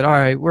faith that, all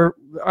right,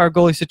 our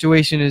goalie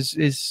situation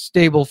is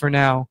stable for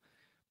now,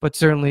 but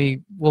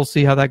certainly we'll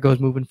see how that goes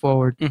moving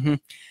forward.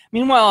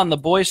 Meanwhile, on the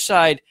boys'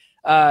 side,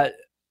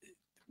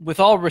 with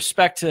all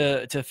respect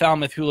to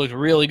Falmouth, who looked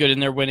really good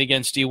in their win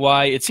against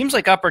DY, it seems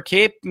like Upper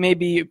Cape may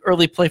be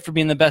early play for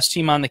being the best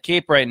team on the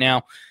Cape right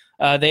now.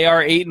 They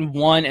are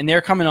 8-1, and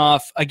they're coming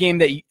off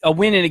a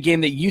win in a game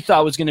that you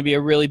thought was going to be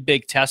a really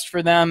big test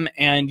for them,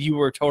 and you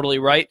were totally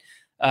right.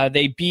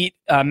 They beat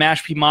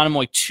Mashpee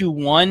Monomoy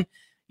 2-1.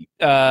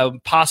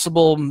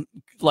 Possible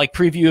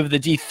preview of the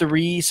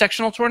D3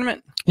 sectional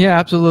tournament? Yeah,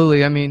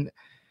 absolutely. I mean,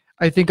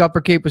 I think Upper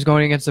Cape was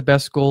going against the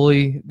best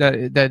goalie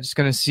that's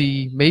going to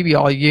see maybe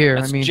all year.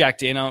 That's Jack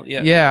Dano.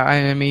 Yeah.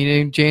 I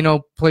mean,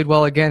 Jano played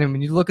well again. I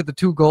mean, you look at the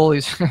two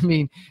goalies. I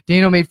mean,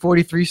 Dano made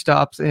 43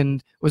 stops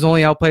and was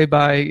only outplayed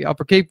by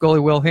Upper Cape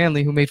goalie Will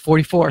Hanley, who made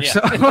 44.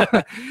 So,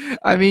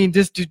 I mean,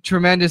 just a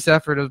tremendous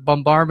effort of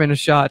bombardment of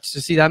shots.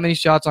 To see that many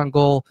shots on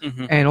goal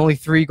and only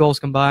 3 goals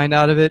combined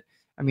out of it,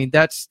 I mean,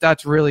 that's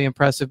really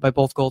impressive by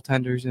both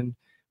goaltenders, and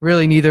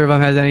really neither of them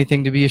has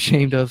anything to be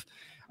ashamed of.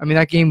 I mean,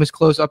 that game was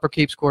close. Upper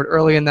Cape scored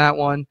early in that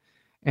one,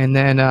 and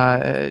then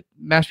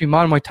Mashpee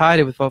Monomoy tied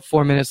it with about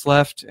 4 minutes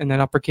left, and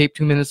then Upper Cape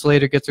 2 minutes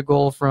later gets a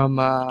goal from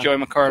Joey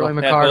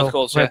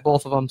McCardle.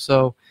 Both of them.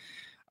 So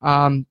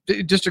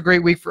just a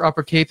great week for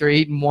Upper Cape. They're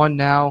 8-1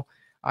 now.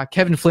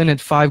 Kevin Flynn had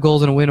 5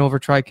 goals and a win over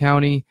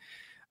Tri-County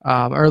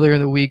earlier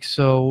in the week,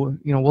 so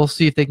we'll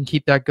see if they can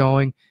keep that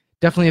going.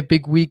 Definitely a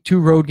big week. 2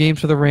 road games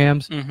for the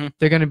Rams.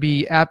 They're going to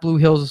be at Blue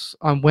Hills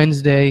on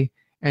Wednesday,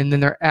 and then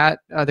they're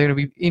going to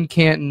be in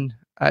Canton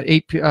at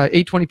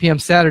 8:20 p.m.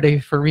 Saturday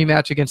for a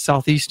rematch against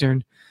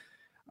Southeastern.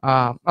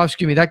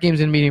 That game's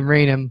in Medium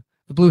Rainham.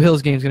 The Blue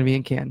Hills game's going to be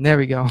in Canton. There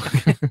we go.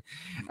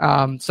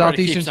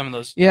 Southeastern. Some of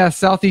those. Yeah,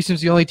 Southeastern's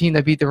the only team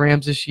that beat the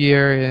Rams this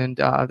year, and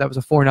that was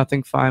a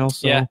 4-0 final.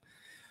 So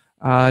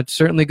it's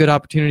certainly a good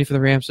opportunity for the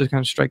Rams to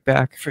kind of strike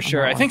back. For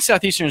sure. I think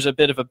Southeastern is a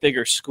bit of a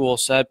bigger school,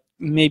 so that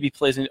maybe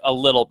plays in a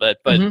little bit,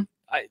 but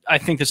I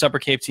think this Upper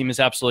Cape team is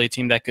absolutely a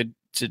team that could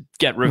to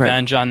get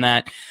revenge on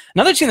that.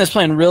 Another team that's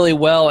playing really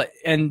well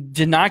and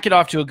did not get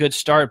off to a good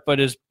start, but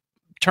has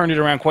turned it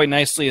around quite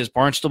nicely is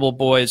Barnstable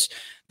boys.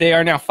 They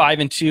are now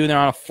 5-2. They're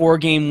on a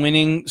 4-game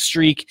winning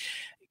streak.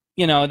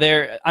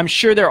 I'm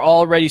sure they're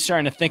already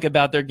starting to think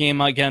about their game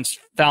against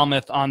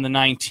Falmouth on the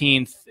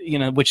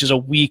 19th, which is a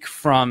week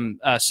from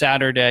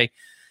Saturday.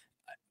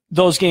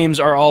 Those games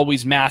are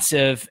always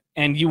massive,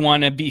 and you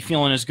want to be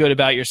feeling as good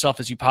about yourself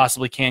as you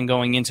possibly can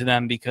going into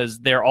them because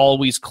they're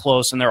always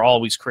close and they're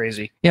always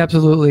crazy. Yeah,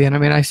 absolutely. And I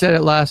mean, I said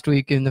it last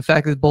week, and the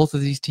fact that both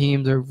of these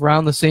teams are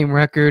around the same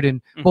record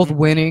and both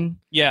winning,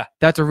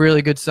 that's a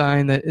really good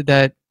sign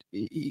that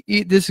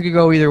this could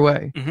go either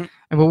way.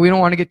 But we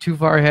don't want to get too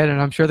far ahead,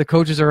 and I'm sure the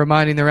coaches are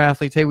reminding their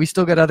athletes, hey, we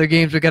still got other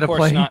games we got to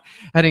play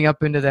heading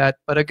up into that.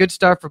 But a good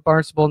start for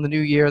Barnstable in the new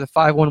year, the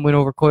 5-1 win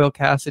over Coyle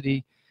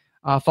Cassidy.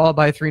 Followed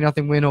by a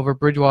 3-0 win over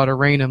Bridgewater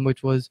Raynham,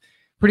 which was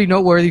pretty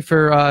noteworthy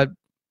for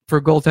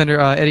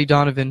goaltender Eddie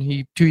Donovan.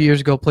 He 2 years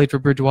ago played for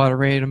Bridgewater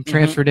Raynham,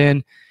 transferred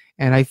in,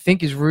 and I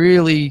think is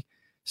really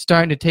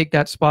starting to take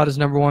that spot as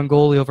number 1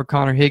 goalie over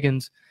Connor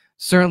Higgins.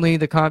 Certainly,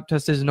 the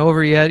contest isn't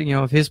over yet.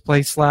 If his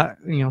play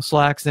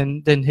slacks,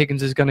 then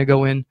Higgins is going to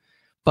go in.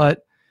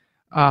 But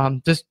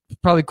just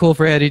probably cool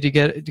for Eddie to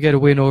get a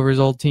win over his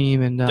old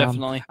team. And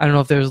definitely, I don't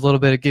know if there's a little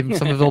bit of giving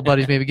some of his old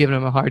buddies maybe giving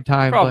him a hard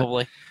time.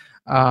 Probably.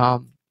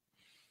 But,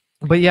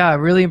 But yeah,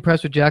 really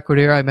impressed with Jack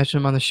Cordero. I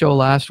mentioned him on the show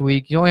last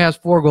week. He only has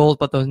 4 goals,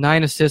 but those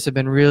 9 assists have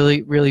been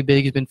really, really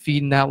big. He's been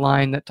feeding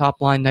that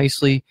top line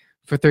nicely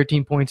for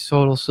 13 points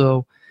total.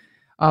 So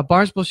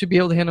Barnstable should be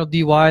able to handle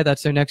DY.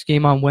 That's their next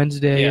game on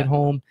Wednesday at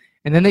home.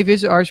 And then they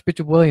visit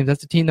Archbishop Williams.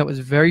 That's a team that was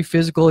very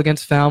physical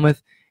against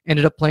Falmouth,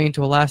 ended up playing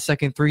to a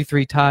last-second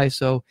 3-3 tie.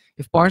 So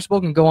if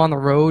Barnstable can go on the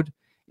road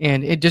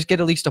and just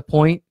get at least a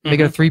point, make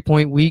it a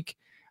 3-point week,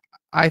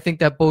 I think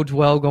that bodes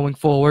well going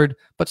forward,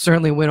 but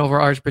certainly a win over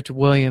Archbishop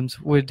Williams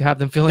would have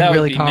them feeling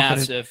really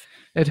confident. Massive.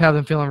 It'd have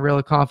them feeling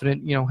really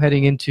confident,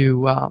 heading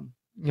into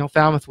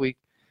Falmouth week.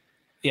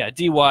 Yeah,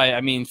 DY.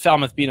 I mean,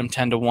 Falmouth beat them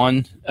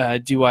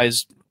 10-1.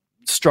 DY's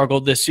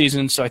struggled this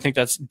season, so I think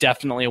that's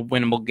definitely a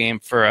winnable game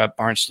for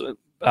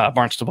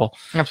Barnstable.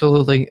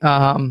 Absolutely.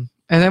 And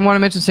then want to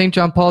mention St.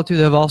 John Paul too.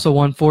 They've also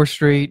won 4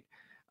 straight.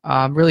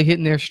 Really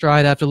hitting their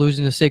stride after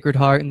losing to Sacred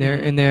Heart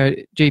in their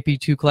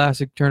JP2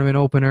 Classic tournament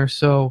opener.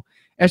 So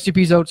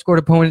SGP's outscored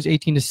opponents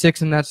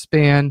 18-6 in that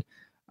span.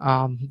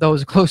 That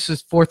was the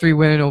closest 4-3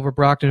 win over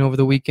Brockton over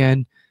the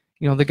weekend.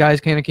 The guys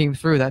kind of came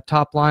through. That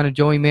top line of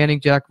Joey Manning,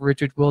 Jack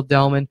Richards, Will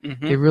Delman.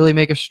 They really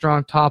make a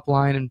strong top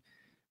line. And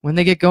when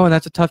they get going,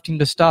 that's a tough team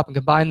to stop. And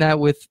combine that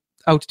with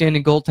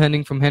outstanding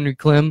goaltending from Henry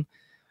Klim.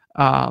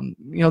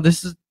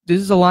 This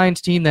is a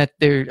Lions team that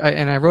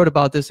and I wrote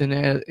about this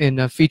in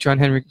a feature on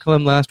Henry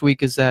Klim last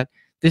week, is that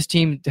this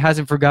team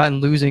hasn't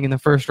forgotten losing in the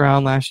first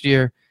round last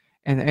year.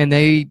 And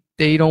they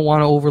don't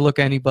want to overlook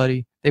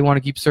anybody. They want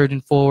to keep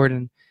surging forward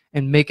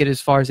and make it as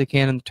far as they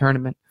can in the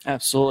tournament.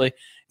 Absolutely.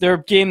 Their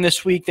game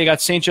this week, they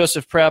got St.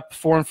 Joseph Prep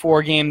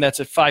 4-4 game. That's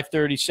at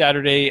 5:30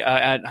 Saturday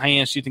at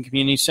Hyannis Youth and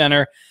Community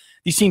Center.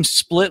 These teams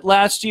split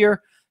last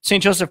year.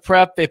 St. Joseph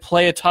Prep, they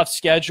play a tough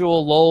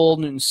schedule. Lowell,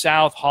 Newton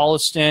South,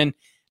 Holliston.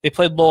 They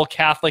played Lowell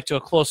Catholic to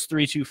a close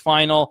 3-2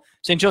 final.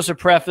 St. Joseph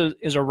Prep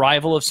is a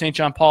rival of St.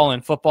 John Paul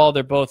in football.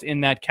 They're both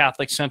in that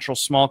Catholic Central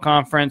Small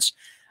Conference.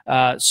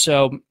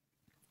 So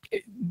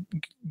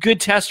good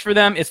test for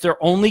them. It's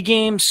their only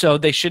game, so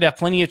they should have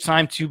plenty of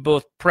time to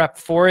both prep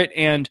for it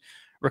and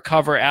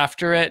recover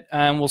after it.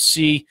 And we'll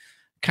see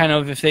kind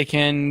of if they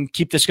can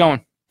keep this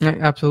going. Yeah,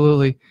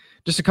 absolutely.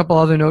 Just a couple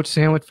other notes.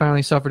 Sandwich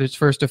finally suffered its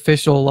first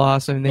official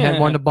loss. I mean, they had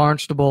one to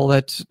Barnstable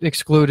that's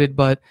excluded,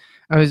 but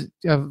I was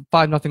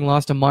 5-0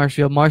 loss to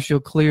Marshfield.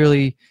 Marshfield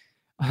clearly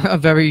a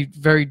very,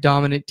 very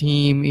dominant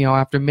team,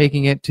 after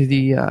making it to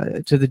the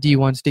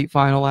D1 state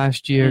final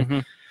last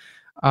year.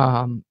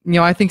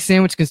 I think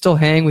Sandwich can still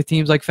hang with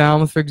teams like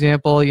Falmouth, for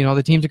example.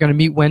 The teams are going to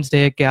meet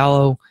Wednesday at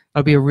Gallo.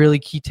 That'll be a really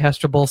key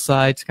test for both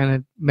sides, kind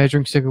of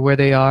measuring stick of where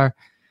they are.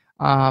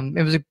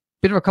 It was a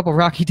bit of a couple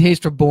rocky days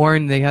for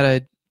Bourne. They had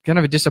a kind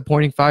of a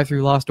disappointing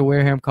 5-3 loss to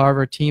Wareham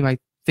Carver, a team I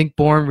think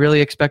Bourne really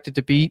expected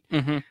to beat.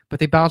 But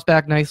they bounced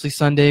back nicely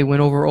Sunday,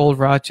 went over Old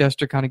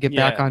Rochester, kind of get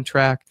back on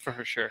track.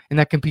 For sure. And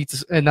that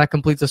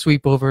completes a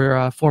sweep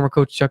over former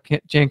coach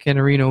Jan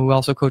Canarino, who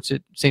also coached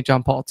at St.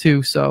 John Paul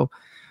too. So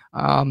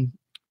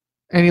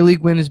any league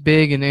win is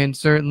big, and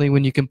certainly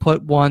when you can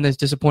put one that's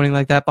disappointing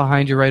like that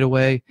behind you right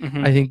away,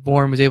 I think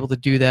Bourne was able to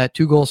do that.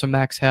 2 goals from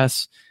Max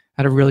Hess,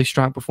 had a really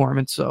strong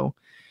performance. So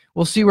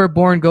we'll see where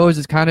Bourne goes.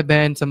 It's kind of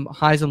been some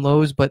highs and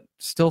lows, but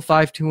still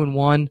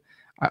 5-2-1.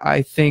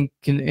 I think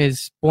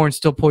is Bourne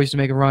still poised to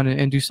make a run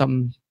and do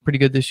something pretty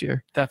good this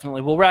year.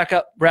 Definitely. We'll wrap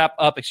up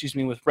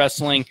with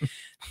wrestling.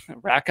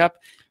 Rack up.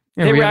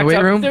 Yeah, they're in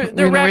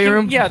the weight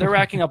room. They're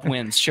racking up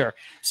wins. Sure.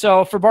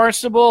 So for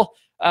Barnstable,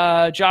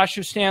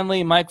 Joshua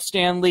Stanley, Michael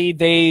Stanley,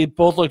 they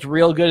both looked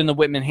real good in the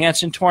Whitman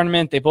Hanson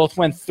tournament. They both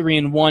went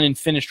 3-1 and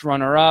finished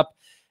runner-up.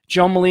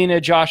 Joe Molina,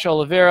 Josh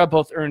Oliveira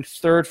both earned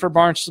 3rd for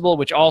Barnstable,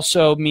 which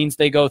also means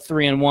they go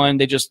 3-1.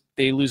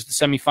 They lose the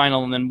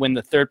semifinal and then win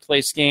the 3rd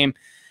place game.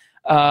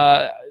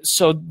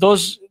 So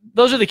those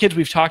are the kids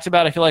we've talked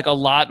about, I feel like, a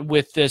lot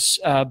with this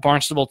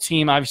Barnstable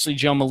team. Obviously,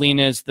 Joe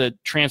Molina is the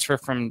transfer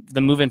from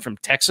the move-in from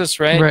Texas,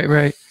 right?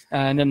 Right.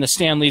 And then the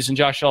Stanleys and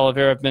Josh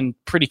Oliveira have been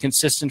pretty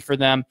consistent for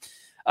them.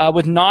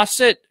 With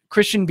Nauset,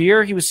 Christian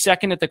Beer, he was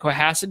 2nd at the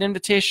Cohasset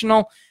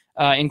Invitational,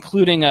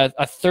 including a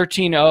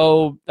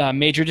 13-0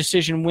 major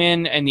decision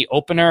win and the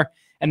opener,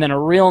 and then a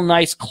real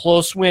nice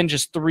close win,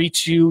 just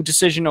 3-2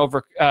 decision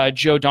over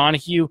Joe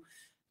Donahue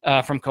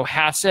from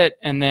Cohasset,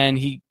 and then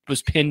he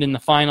was pinned in the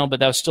final,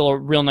 but that was still a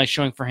real nice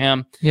showing for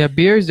him. Yeah,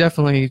 Beer is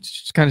definitely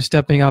just kind of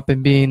stepping up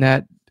and being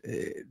that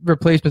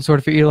replacement sort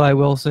of for Eli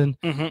Wilson.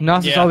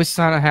 Nauset's always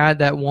kind of had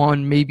that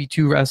one, maybe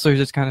 2 wrestlers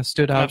that's kind of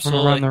stood out from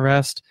around the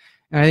rest.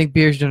 And I think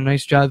Beer's done a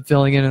nice job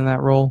filling in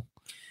that role.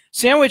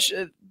 Sandwich,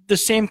 the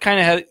same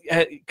kind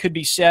of could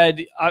be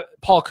said.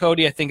 Paul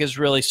Cody, I think, has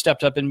really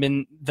stepped up and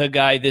been the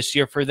guy this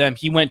year for them.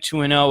 He went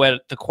 2-0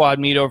 at the quad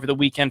meet over the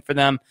weekend for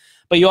them.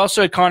 But you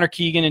also had Connor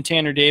Keegan and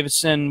Tanner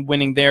Davison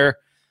winning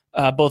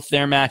both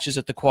their matches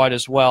at the quad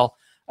as well.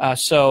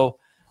 So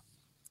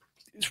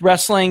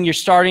wrestling, you're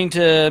starting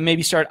to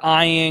maybe start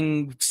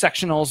eyeing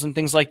sectionals and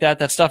things like that.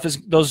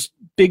 Those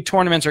big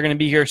tournaments are going to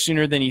be here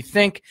sooner than you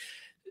think.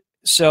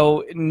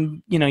 So,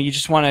 you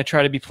just want to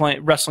try to be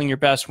wrestling your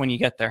best when you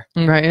get there.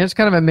 Right, and it's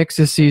kind of a mix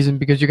this season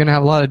because you're going to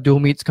have a lot of dual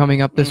meets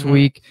coming up this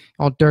week.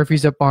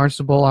 Durfee's at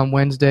Barnstable on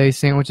Wednesday,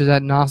 Sandwich is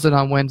at Nauset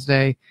on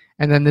Wednesday,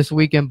 and then this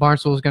weekend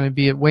Barnstable is going to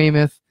be at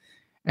Weymouth,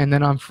 and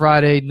then on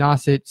Friday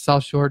Nauset,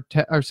 South Shore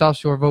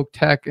Voc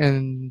Tech,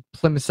 and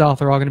Plymouth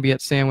South are all going to be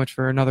at Sandwich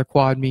for another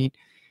quad meet.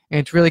 And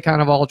it's really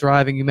kind of all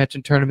driving. You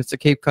mentioned tournaments, the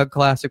Cape Cod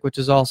Classic, which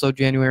is also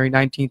January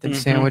 19th in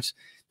Sandwich.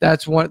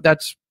 That's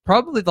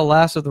probably the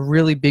last of the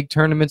really big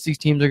tournaments these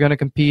teams are going to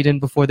compete in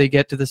before they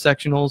get to the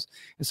sectionals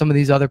and some of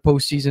these other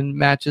postseason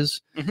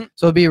matches.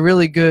 So it'll be a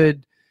really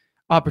good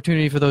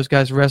opportunity for those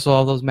guys to wrestle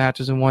all those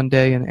matches in one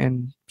day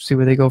and see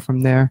where they go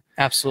from there.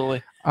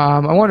 Absolutely.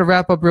 I want to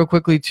wrap up real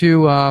quickly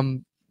too.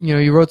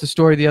 You wrote the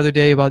story the other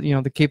day about,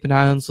 the Cape and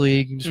Islands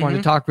League. You just wanted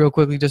to talk real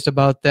quickly just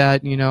about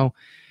that,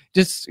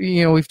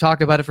 we've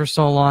talked about it for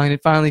so long, and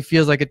it finally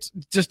feels like it's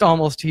just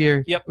almost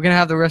here. Yep. We're going to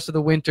have the rest of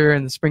the winter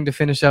and the spring to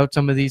finish out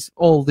some of these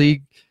old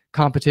league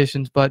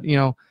competitions. But,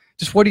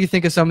 just what do you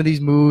think of some of these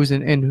moves,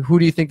 and who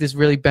do you think this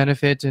really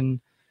benefits,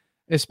 and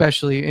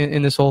especially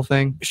in this whole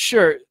thing?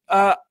 Sure.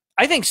 I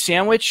think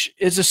Sandwich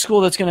is a school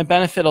that's going to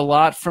benefit a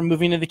lot from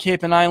moving to the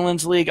Cape and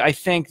Islands League. I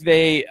think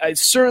they,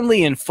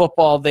 certainly in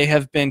football, they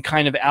have been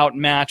kind of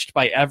outmatched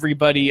by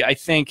everybody. I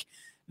think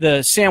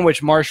the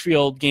Sandwich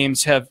Marshfield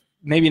games have,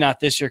 maybe not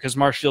this year because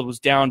Marshfield was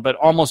down, but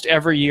almost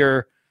every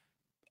year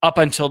up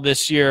until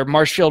this year,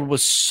 Marshfield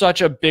was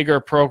such a bigger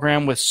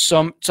program with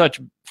such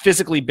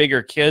physically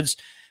bigger kids.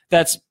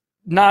 That's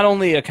not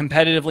only a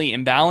competitively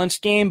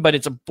imbalanced game, but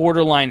it's a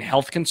borderline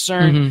health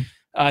concern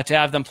to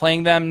have them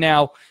playing them.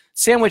 Now,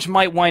 Sandwich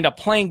might wind up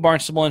playing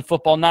Barnstable in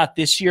football, not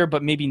this year,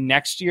 but maybe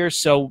next year.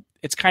 So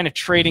it's kind of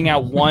trading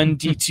out one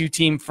D2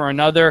 team for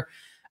another.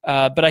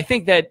 But I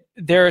think that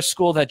they're a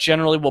school that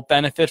generally will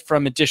benefit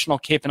from additional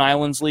Cape and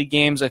Islands League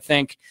games. I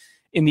think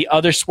in the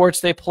other sports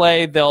they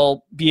play,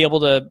 they'll be able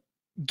to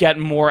get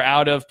more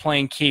out of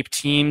playing Cape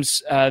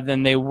teams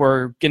than they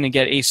were going to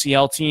get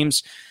ACL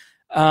teams.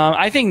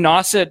 I think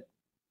Nauset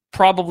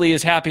probably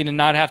is happy to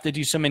not have to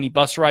do so many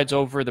bus rides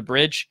over the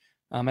bridge.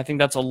 I think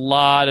that's a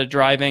lot of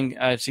driving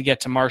to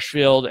get to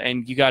Marshfield,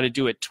 and you got to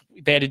do it.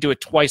 They had to do it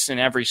twice in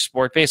every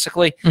sport,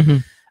 basically.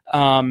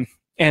 And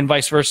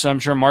vice versa. I'm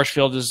sure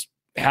Marshfield is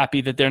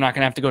happy that they're not going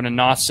to have to go to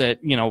Nauset,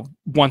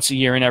 once a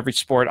year in every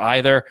sport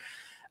either.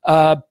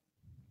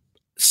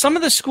 Some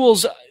of the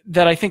schools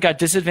that I think got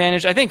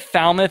disadvantaged, I think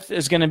Falmouth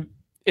it's going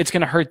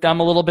to hurt them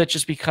a little bit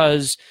just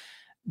because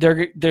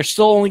they're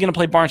still only going to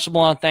play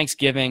Barnstable on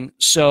Thanksgiving.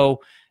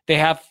 So they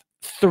have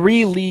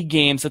 3 league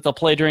games that they'll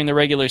play during the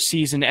regular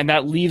season, and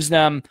that leaves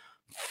them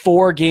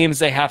 4 games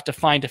they have to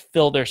find to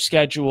fill their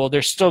schedule.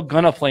 They're still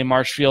going to play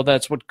Marshfield.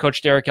 That's what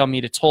Coach Derek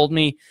Almeida told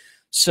me.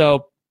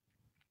 So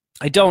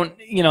they're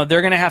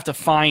going to have to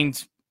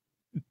find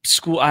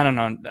school. I don't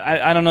know.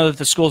 I don't know that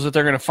the schools that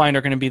they're going to find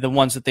are going to be the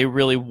ones that they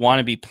really want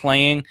to be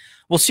playing.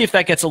 We'll see if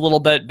that gets a little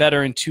bit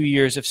better in 2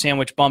 years if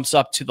Sandwich bumps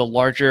up to the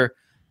larger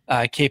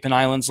Cape and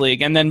Islands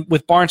League. And then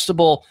with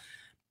Barnstable,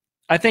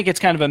 I think it's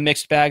kind of a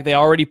mixed bag. They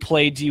already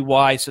played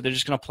DY, so they're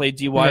just going to play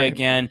DY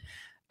again.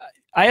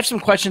 I have some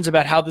questions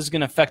about how this is going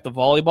to affect the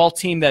volleyball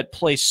team that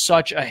plays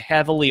such a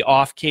heavily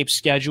off-Cape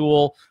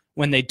schedule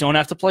when they don't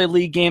have to play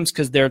league games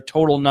because their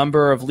total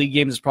number of league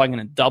games is probably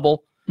going to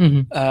double.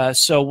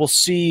 So we'll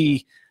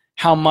see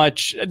how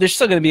much – they're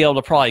still going to be able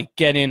to probably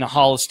get in a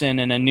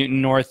Holliston and a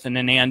Newton North and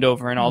an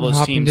Andover and all those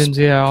Hopkins, teams.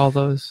 Yeah, all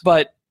those.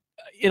 But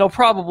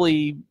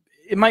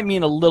it might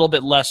mean a little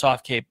bit less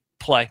off-Cape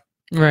play.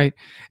 Right.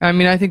 I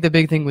mean, I think the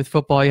big thing with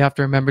football you have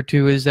to remember,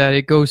 too, is that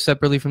it goes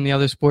separately from the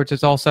other sports.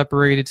 It's all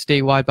separated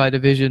statewide by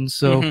divisions.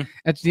 So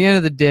at the end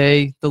of the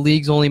day, the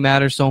leagues only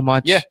matter so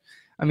much. Yeah.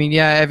 I mean,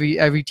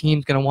 every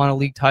team's going to want a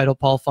league title.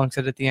 Paul Funk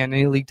said at the end,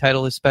 any league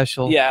title is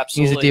special. Yeah,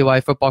 absolutely. He's a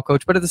DY football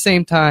coach. But at the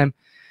same time,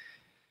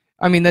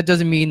 I mean, that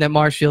doesn't mean that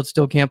Marshfield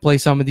still can't play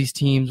some of these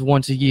teams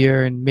once a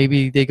year, and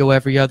maybe they go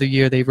every other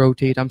year, they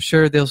rotate. I'm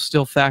sure they'll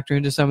still factor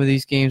into some of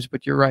these games,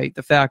 but you're right.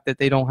 The fact that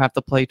they don't have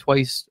to play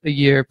twice a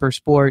year per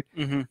sport,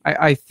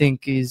 I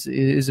think is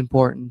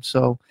important.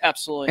 So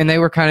absolutely. And they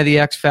were kind of the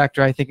X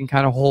factor, I think, in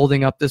kind of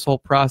holding up this whole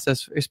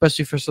process,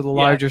 especially for the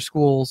larger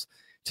schools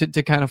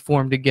to kind of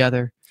form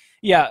together.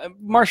 Yeah,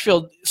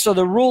 Marshfield. So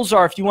the rules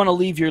are if you want to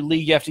leave your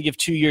league, you have to give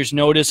 2 years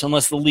notice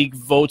unless the league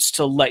votes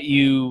to let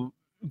you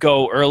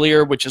go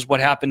earlier, which is what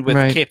happened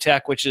with Cape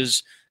Tech, which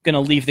is going to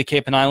leave the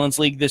Cape and Islands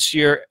League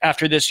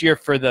after this year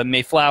for the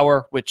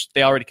Mayflower, which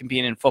they already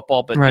compete in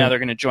football, but now they're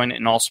going to join it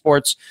in all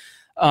sports.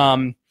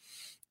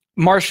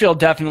 Marshfield,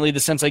 definitely the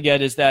sense I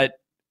get is that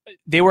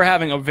they were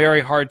having a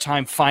very hard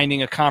time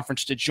finding a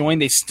conference to join.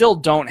 They still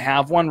don't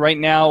have one right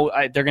now.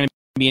 They're going to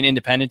be an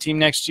independent team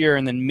next year,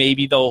 and then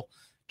maybe they'll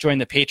join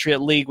the Patriot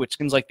League, which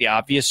seems like the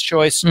obvious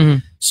choice.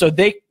 So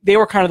they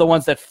were kind of the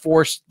ones that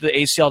forced the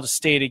ACL to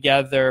stay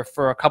together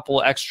for a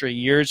couple extra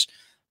years.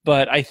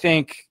 But I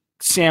think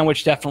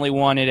Sandwich definitely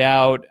wanted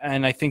out,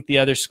 and I think the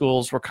other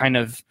schools were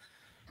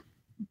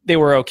they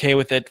were okay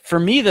with it. For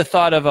me, the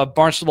thought of a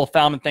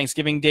Barnstable-Falmouth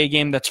Thanksgiving Day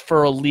game that's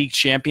for a league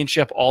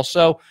championship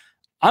also,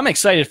 I'm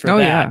excited for Oh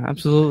that. yeah,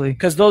 absolutely.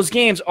 Because those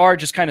games are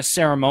just kind of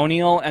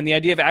ceremonial, and the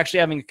idea of actually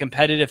having a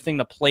competitive thing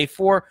to play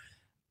for,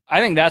 I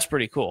think that's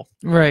pretty cool.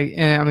 Right.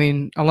 And I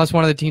mean, unless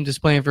one of the teams is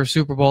playing for a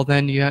Super Bowl,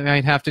 then you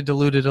might have to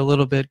dilute it a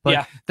little bit. But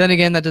Yeah. then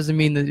again, that doesn't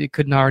mean that it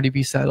couldn't already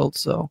be settled.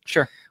 So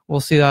Sure. we'll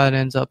see how it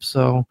ends up.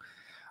 So,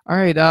 all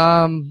right.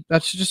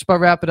 That's just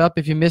about wrap it up.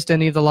 If you missed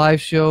any of the live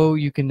show,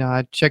 you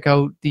can check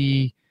out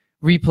the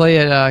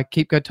replay at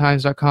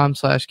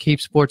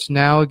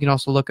CapeCutTimes.com/CapeSportsNow. You can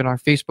also look at our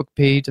Facebook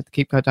page at the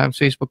Cape Cod Times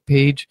Facebook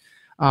page.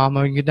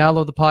 Or you can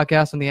download the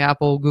podcast on the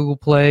Apple, Google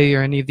Play,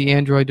 or any of the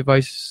Android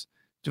devices,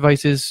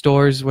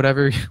 stores,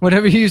 whatever you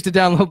use to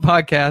download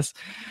podcasts.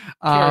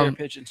 Carrier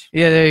pigeons.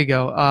 Yeah, there you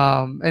go.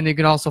 And you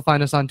can also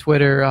find us on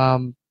Twitter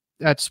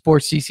at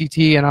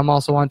SportsCCT, and I'm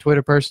also on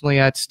Twitter personally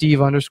at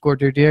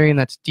Steve_Derderian.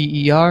 That's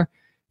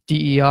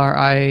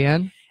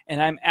DERDERIAN.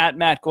 And I'm at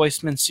Matt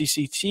Goisman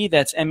CCT.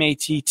 That's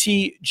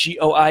MattGoisman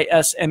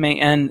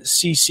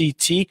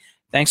CCT.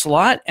 Thanks a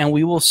lot, and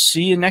we will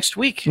see you next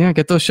week. Yeah,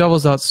 get those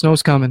shovels out.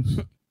 Snow's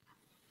coming.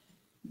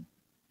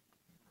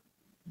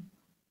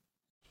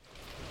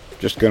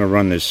 Just going to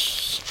run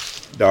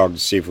this dog to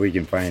see if we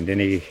can find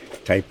any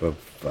type of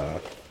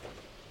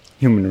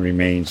human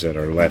remains that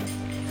are left.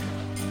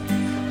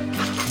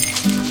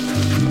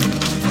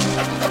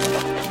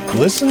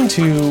 Listen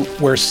to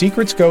Where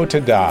Secrets Go to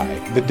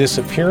Die, The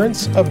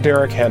Disappearance of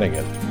Derek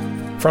Hennigan.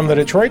 From the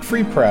Detroit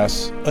Free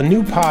Press, a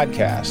new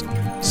podcast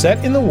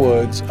set in the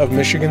woods of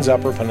Michigan's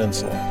Upper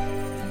Peninsula.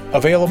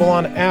 Available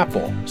on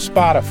Apple,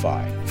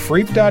 Spotify,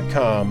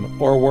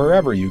 Freep.com, or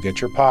wherever you get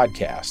your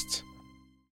podcasts.